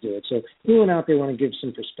you want to do it. So if anyone out there want to give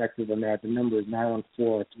some perspective on that, the number is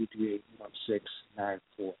 914-338-1694.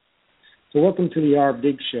 So welcome to the R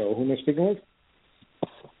Big Show. Who am I speaking with?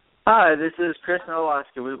 Hi, this is Chris in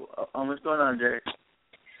Alaska. What's going on, Jerry?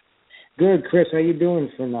 Good, Chris. How you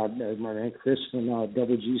doing? From my man, Chris from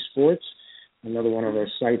B1G Sports, another one of our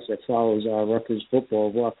sites that follows Rutgers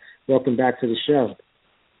football. Well, welcome back to the show.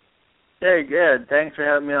 Hey, good. Thanks for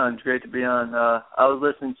having me on. It's great to be on. I was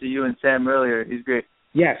listening to you and Sam earlier. He's great.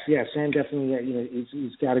 Yes, Sam definitely.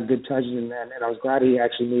 He's got a good touch, and I was glad he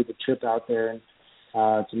actually made the trip out there and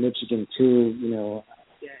to Michigan too.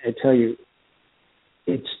 I tell you,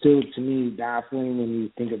 it's still to me baffling when you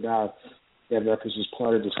think about that Rutgers is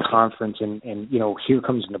part of this conference, and here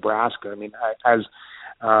comes Nebraska. I mean,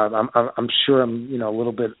 I'm sure I'm a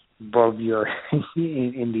little bit above your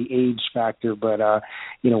in the age factor, but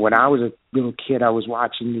when I was a little kid, I was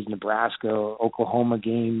watching these Nebraska, Oklahoma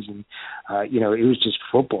games, and it was just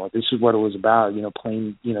football. This is what it was about,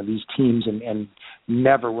 playing these teams, and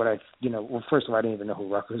never would I, well, first of all, I didn't even know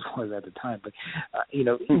who Rutgers was at the time, but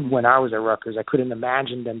when I was at Rutgers, I couldn't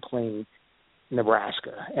imagine them playing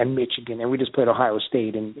Nebraska and Michigan, and we just played Ohio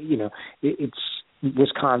State, and it's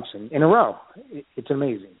Wisconsin in a row. It's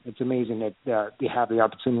amazing. It's amazing that they have the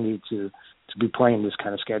opportunity to be playing this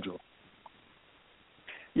kind of schedule.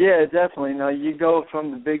 Yeah, definitely. You go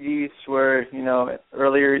from the Big East where,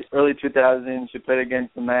 early 2000s, you played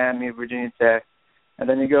against the Miami, Virginia Tech, and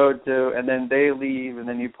then you go to, and then they leave, and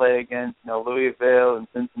then you play against, Louisville and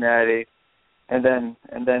Cincinnati, and then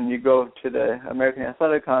you go to the American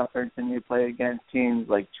Athletic Conference and you play against teams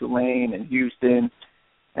like Tulane and Houston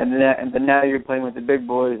and then now you're playing with the big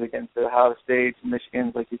boys against the Ohio States,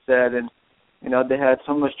 Michigans, like you said, and they had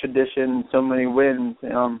so much tradition, so many wins.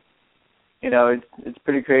 It's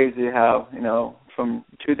pretty crazy how from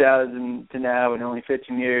 2000 to now in only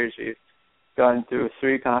 15 years we've gone through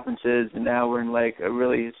 3 conferences, and now we're in like a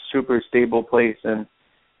really super stable place, and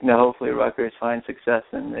hopefully Rutgers finds success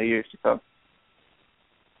in the years to come.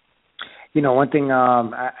 One thing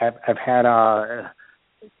I've had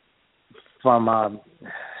from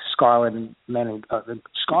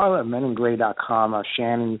ScarletMenandGray.com,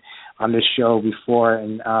 Shannon on this show before,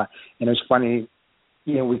 and it was funny.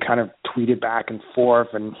 We kind of tweeted back and forth,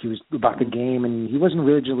 and he was about the game, and he wasn't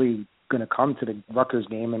originally going to come to the Rutgers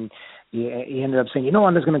game, and he ended up saying,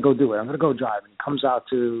 I'm just going to go do it. I'm going to go drive. And he comes out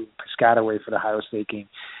to Piscataway for the Ohio State game.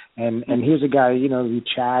 And here's a guy, we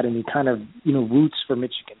chat, and he kind of, roots for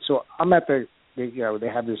Michigan. So I'm at they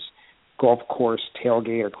have this golf course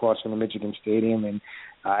tailgate across from the Michigan Stadium, and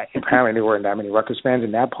apparently there weren't that many Rutgers fans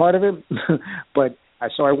in that part of it. But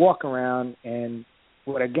so I walk around, and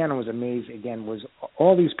what again was amazing was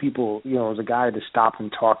all these people. There was a guy that stopped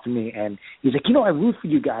and talked to me, and he's like, I root for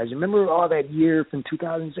you guys. Remember all that year from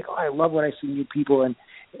 2000? He's like, I love when I see you people, and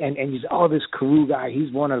he's this Carew guy.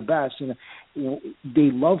 He's one of the best. They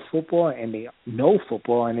love football and they know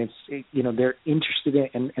football, and they're interested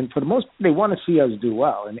in, and for the most part, they want to see us do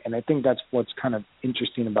well. And I think that's what's kind of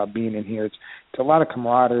interesting about being in here. It's a lot of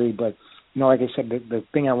camaraderie, but like I said, the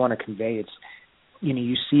thing I want to convey, it's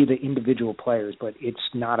you see the individual players, but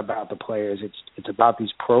it's not about the players. It's about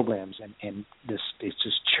these programs, and this it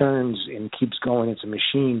just churns and keeps going. It's a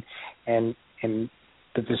machine, and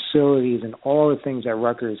the facilities and all the things that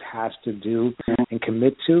Rutgers has to do and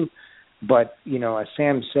commit to. But as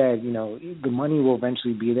Sam said, the money will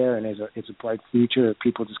eventually be there, and it's a bright future.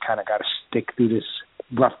 People just kind of got to stick through this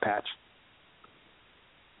rough patch.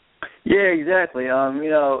 Yeah, exactly.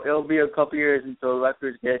 It'll be a couple years until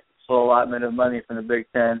Rutgers gets full allotment of money from the Big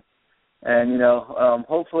Ten, and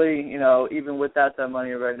hopefully, even without that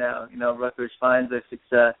money right now, Rutgers finds their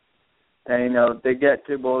success, and they get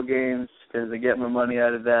to bowl games because they get more money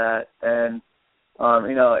out of that, and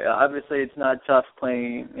obviously it's not tough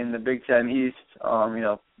playing in the Big Ten East,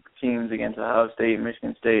 teams against Ohio State and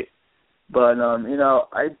Michigan State, but I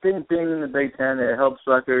think being in the Big Ten, it helps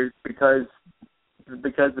Rutgers because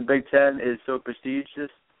the Big Ten is so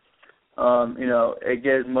prestigious. It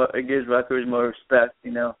gives Rutgers more respect.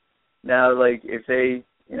 Now, like if they,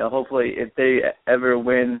 hopefully if they ever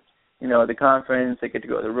win, the conference, they get to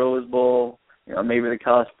go to the Rose Bowl. Maybe the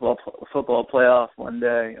college football playoff one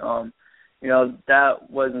day. That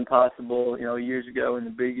wasn't possible, years ago in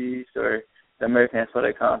the Big East or the American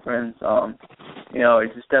Athletic Conference.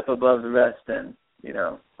 It's a step above the rest, and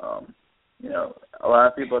a lot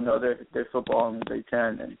of people know their football in the Big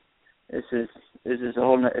Ten, and it's just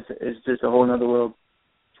a whole nother world.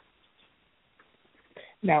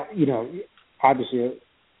 Now, obviously,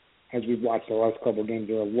 as we've watched the last couple of games,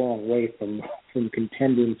 they're a long way from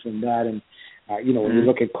contending from that. And when you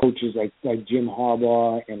look at coaches like Jim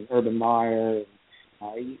Harbaugh and Urban Meyer,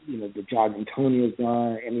 the John Antonio's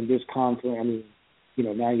done. I mean, this conference.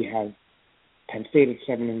 Now you have Penn State at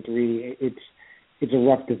 7-3. It's a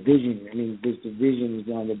rough division. I mean, this division is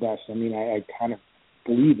one of the best. I mean, I kind of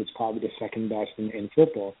believe it's probably the second best in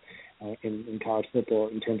football, in college football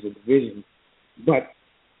in terms of division. But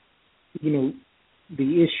the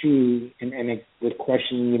issue, and the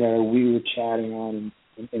question, we were chatting on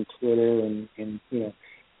in Twitter, and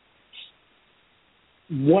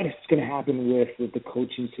what is going to happen with the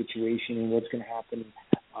coaching situation, and what's going to happen,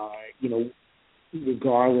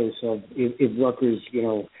 regardless of if Rutgers,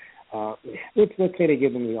 let's say they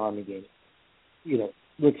give them the Army game.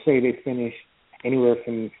 Let's say they finish anywhere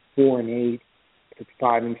from 4-8 to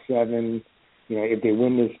 5-7. If they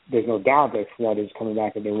win this, there's no doubt that Flood is coming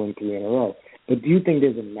back if they win 3 in a row. But do you think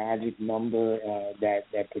there's a magic number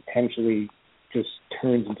that potentially just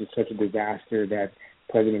turns into such a disaster that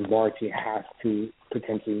President Barty has to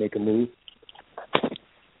potentially make a move?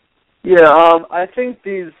 Yeah, I think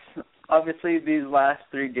these last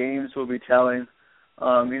 3 games will be telling.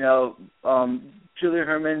 Julian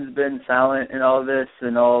Herman's been silent in all this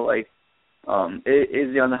and all, like,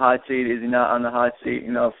 is he on the hot seat? Is he not on the hot seat?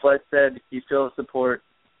 Flood said he feels support,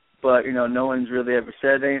 but, no one's really ever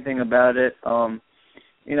said anything about it.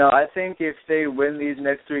 I think if they win these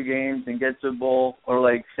next 3 games and get to a bowl, or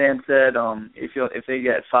like Sam said, if they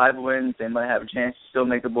get 5 wins, they might have a chance to still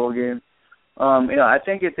make a bowl game. I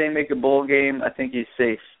think if they make a bowl game, I think he's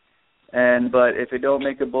safe. But if they don't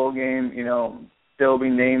make a bowl game, there'll be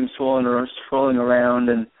names swirling around,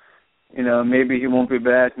 and maybe he won't be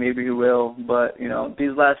back, maybe he will. But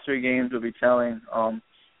these last 3 games will be telling.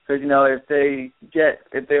 Because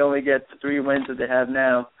if they only get the 3 wins that they have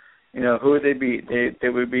now, who would they beat? They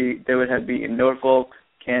would have beaten Norfolk,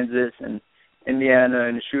 Kansas, and Indiana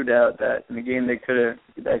in a shootout in a game that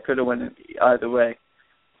could have went either way.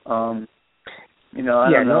 I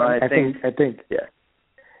don't know. I think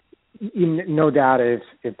no doubt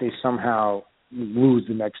if they somehow lose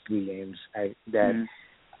the next 3 games,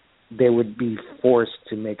 they would be forced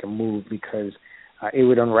to make a move because it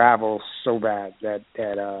would unravel so bad that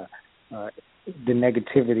the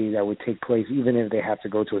negativity that would take place, even if they have to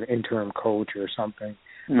go to an interim coach or something,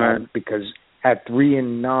 because at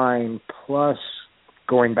 3-9 plus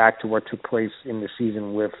going back to what took place in the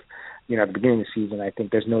season with, at the beginning of the season, I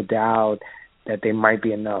think there's no doubt that they might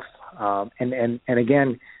be enough. And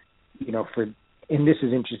again, and this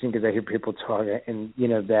is interesting because I hear people talk, and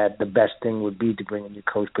that the best thing would be to bring a new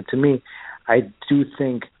coach. But to me, I do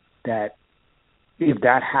think that if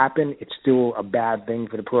that happened, it's still a bad thing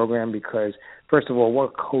for the program because, first of all,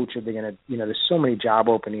 what coach are they going to? There's so many job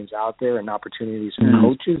openings out there and opportunities for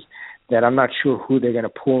coaches that I'm not sure who they're going to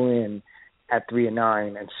pull in at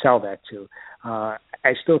 3-9 and sell that to.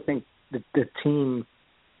 I still think that the team,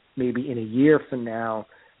 maybe in a year from now,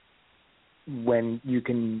 when you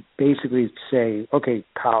can basically say, okay,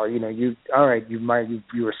 Kyle, you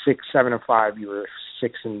were 6-7-5, you were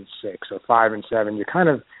 6-6 or 5-7. You're kind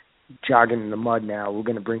of jogging in the mud now. We're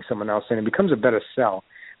going to bring someone else in. It becomes a better sell.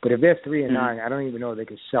 But if they're 3-9, I don't even know if they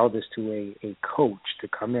can sell this to a coach to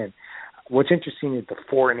come in. What's interesting is the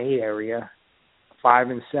 4-8 area,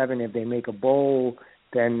 5-7. If they make a bowl,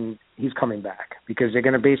 then he's coming back because they're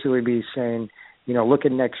going to basically be saying, look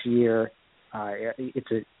at next year.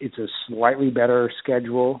 It's a slightly better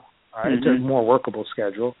schedule. It's a more workable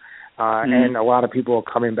schedule, and a lot of people are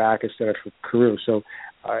coming back instead of Carew. So,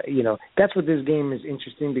 that's what this game is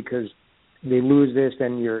interesting because they lose this,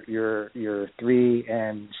 then you're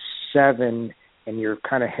 3-7, and you're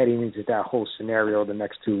kind of heading into that whole scenario the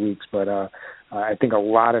next 2 weeks. But I think a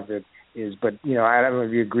lot of it is. But I don't know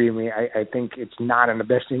if you agree with me. I think it's not in the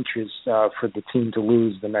best interest for the team to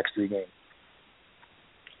lose the next 3 games.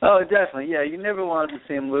 Oh, definitely. Yeah, you never want to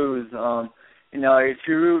see them lose. If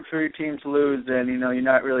you root for your team to lose, then, you're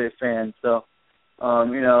not really a fan. So,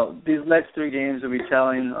 these next 3 games will be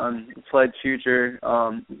telling on Fled's future.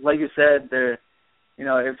 Like you said,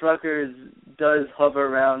 if Rutgers does hover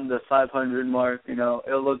around the 500 mark,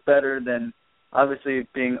 it'll look better than obviously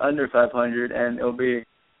being under 500, and it'll be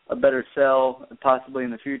a better sell possibly in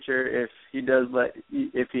the future if he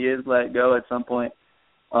is let go at some point.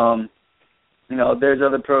 There's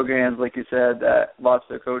other programs, like you said, that lost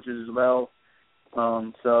their coaches as well.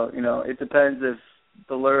 It depends if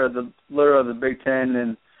the lure of the Big Ten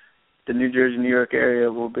and the New Jersey, New York area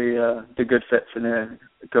will be the good fit for the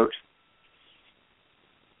coach.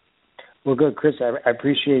 Well, good, Chris. I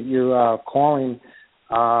appreciate you calling.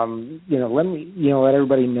 Let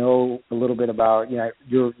everybody know a little bit about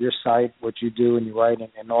your site, what you do and you write,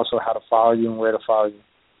 and also how to follow you and where to follow you.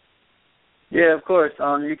 Yeah, of course.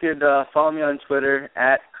 You could follow me on Twitter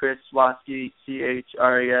at Chris Wasky,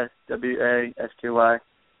 ChrisWasky.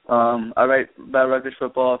 I write about Rutgers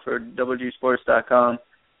football for BookGsports.com.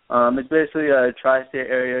 It's basically a tri-state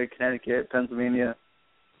area, Connecticut, Pennsylvania,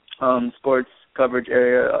 sports coverage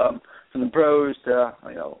area from the pros to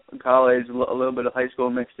college, a little bit of high school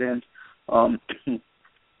mixed in.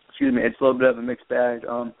 Excuse me, it's a little bit of a mixed bag.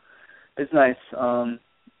 It's nice.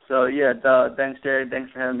 Thanks, Jerry.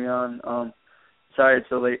 Thanks for having me on. Sorry it's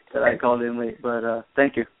so late that I called in late, but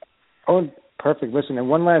thank you. Oh, perfect. Listen, and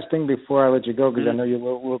one last thing before I let you go, because I know you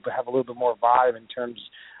will have a little bit more vibe in terms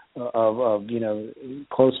of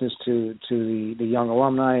closeness to the young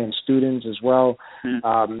alumni and students as well.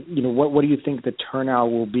 What do you think the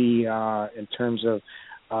turnout will be in terms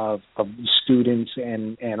of students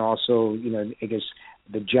and also I guess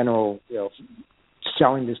the general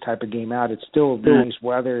selling this type of game out? It's still nice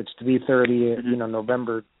weather. It's 3:30,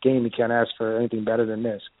 November game. You can't ask for anything better than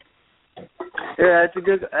this. Yeah, it's a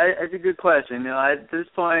good question. At this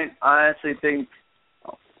point, I honestly think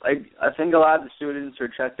I think a lot of the students are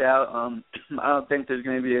checked out. I don't think there's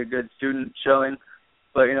going to be a good student showing,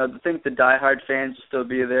 but I think the diehard fans will still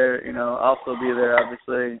be there. I'll still be there,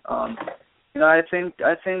 obviously. I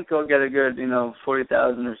think I'll get a good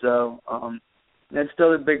 40,000 or so. It's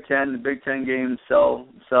still the Big Ten. The Big Ten games sell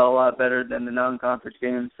a lot better than the non-conference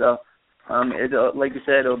games. So, like you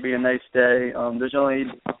said, it'll be a nice day. There's only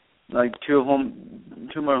like two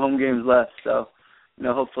more home games left. So,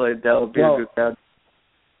 hopefully that'll be a good crowd.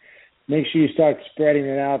 Make sure you start spreading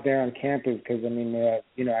it out there on campus because the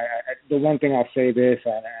one thing I'll say this,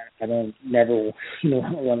 I never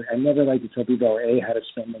like to tell people A, how to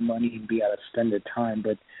spend their money and B, how to spend their time,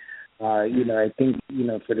 but I think,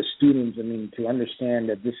 for the students, to understand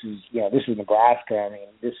that this is Nebraska.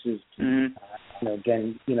 This is,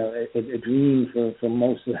 again, a dream for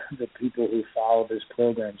most of the people who follow this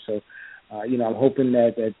program. So, I'm hoping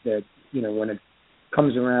that when it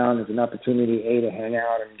comes around, it's an opportunity, to hang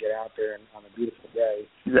out and get out there on a beautiful day.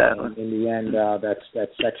 Exactly. And in the end, that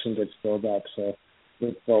section gets filled up. So,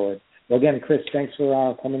 look forward. Well, again, Chris, thanks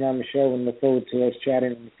for coming on the show, and look forward to us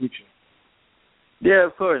chatting in the future. Yeah,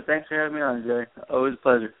 of course. Thanks for having me on, Jerry. Always a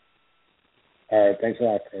pleasure. All right. Thanks a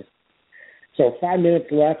lot, Chris. So 5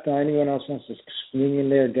 minutes left. Anyone else wants to swing in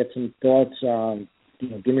there, get some thoughts?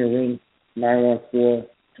 Give me a ring,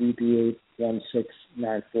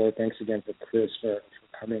 914-338-1694. Thanks again for Chris for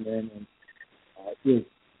coming in. And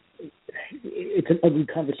it's an ugly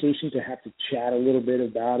conversation to have to chat a little bit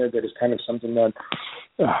about it, but it's kind of something that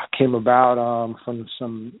came about from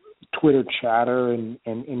some Twitter chatter, and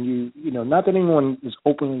not that anyone is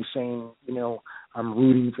openly saying, I'm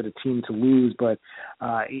rooting for the team to lose, but,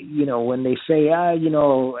 when they say,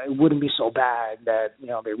 it wouldn't be so bad that,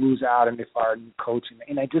 they lose out and they fire a new coach.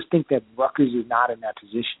 And I just think that Rutgers is not in that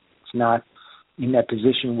position. It's not in that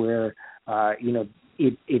position where,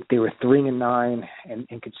 if they were 3-9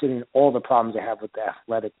 and considering all the problems they have with the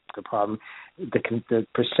athletic problem, the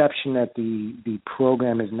perception that the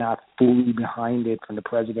program is not fully behind it from the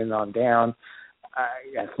president on down,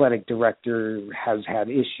 athletic director has had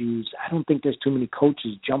issues. I don't think there's too many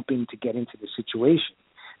coaches jumping to get into the situation.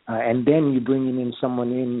 And then you're bringing in someone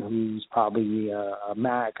who's probably a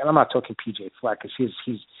Mac, and I'm not talking PJ Fleck, because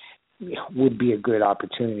he's would be a good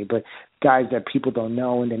opportunity, but guys that people don't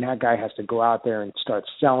know, and then that guy has to go out there and start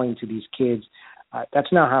selling to these kids.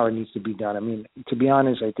 That's not how it needs to be done. To be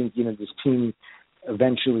honest, I think, this team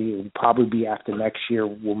eventually, it will probably be after next year,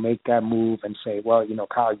 will make that move and say, well,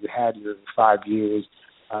 Kyle, you had your 5 years.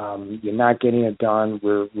 You're not getting it done.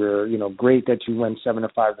 We're great that you went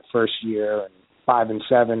 7-5 the first year and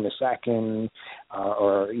 5-7 the second,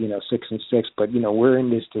 or 6-6. But we're in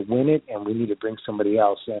this to win it, and we need to bring somebody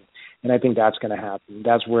else in. And I think that's going to happen.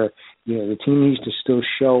 That's where the team needs to still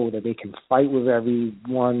show that they can fight with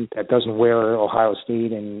everyone that doesn't wear Ohio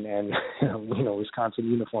State and Wisconsin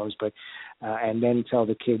uniforms, but and then tell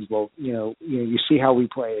the kids, well, you see how we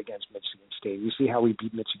play against Michigan State. You see how we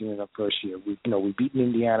beat Michigan in the first year. We've beaten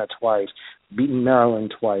Indiana twice, beaten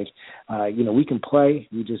Maryland twice. We can play.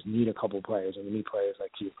 We just need a couple players, and we need players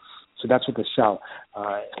like you. So that's what the sell.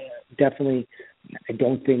 Definitely, I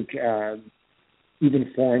don't think even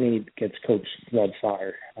 4-8 gets Coach Flood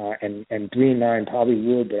fired, and 3-9 probably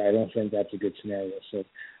would, but I don't think that's a good scenario. So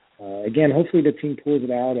again, hopefully the team pulls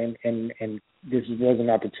it out, and this was an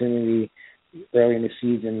opportunity early in the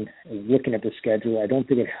season. Looking at the schedule, I don't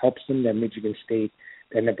think it helps them that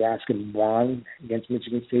Nebraska won against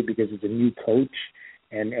Michigan State, because it's a new coach,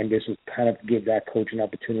 and this will kind of give that coach an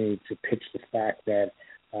opportunity to pitch the fact that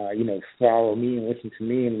follow me and listen to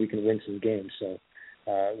me, and we can win some games. So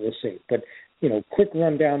we'll see. But quick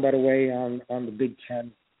rundown, by the way, on the Big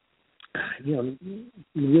Ten.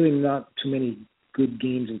 Really not too many good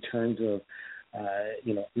games in terms of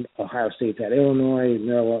Ohio State's at Illinois,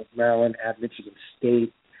 Maryland at Michigan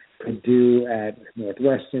State, Purdue at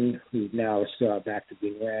Northwestern, who's now still back to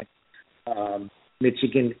being ranked.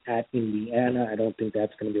 Michigan at Indiana. I don't think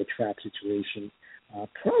that's going to be a trap situation.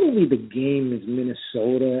 Probably the game is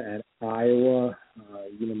Minnesota at Iowa.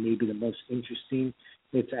 Maybe the most interesting.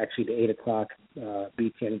 It's actually the 8 o'clock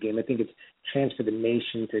B10 game. I think it's a chance for the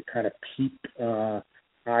nation to kind of peep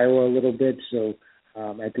Iowa a little bit. So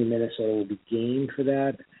I think Minnesota will be game for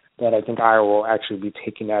that. But I think Iowa will actually be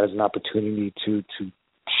taking that as an opportunity to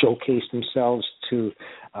showcase themselves to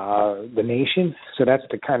the nation. So that's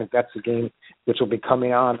the game which will be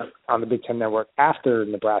coming on the Big Ten Network after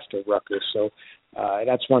Nebraska Rutgers. So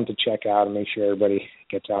that's one to check out and make sure everybody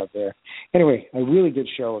gets out there. Anyway, a really good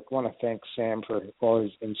show. I want to thank Sam for all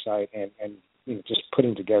his insight and just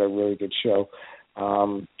putting together a really good show.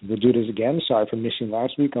 We'll do this again. Sorry for missing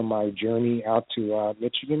last week on my journey out to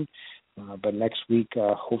Michigan. But next week,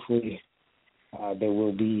 hopefully, there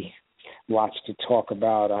will be lots to talk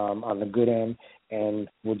about on the good end. And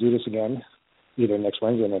we'll do this again either next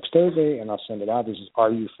Wednesday or next Thursday, and I'll send it out. This is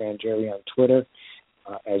RU Fan Jerry on Twitter.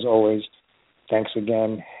 As always, thanks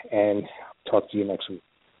again, and talk to you next week.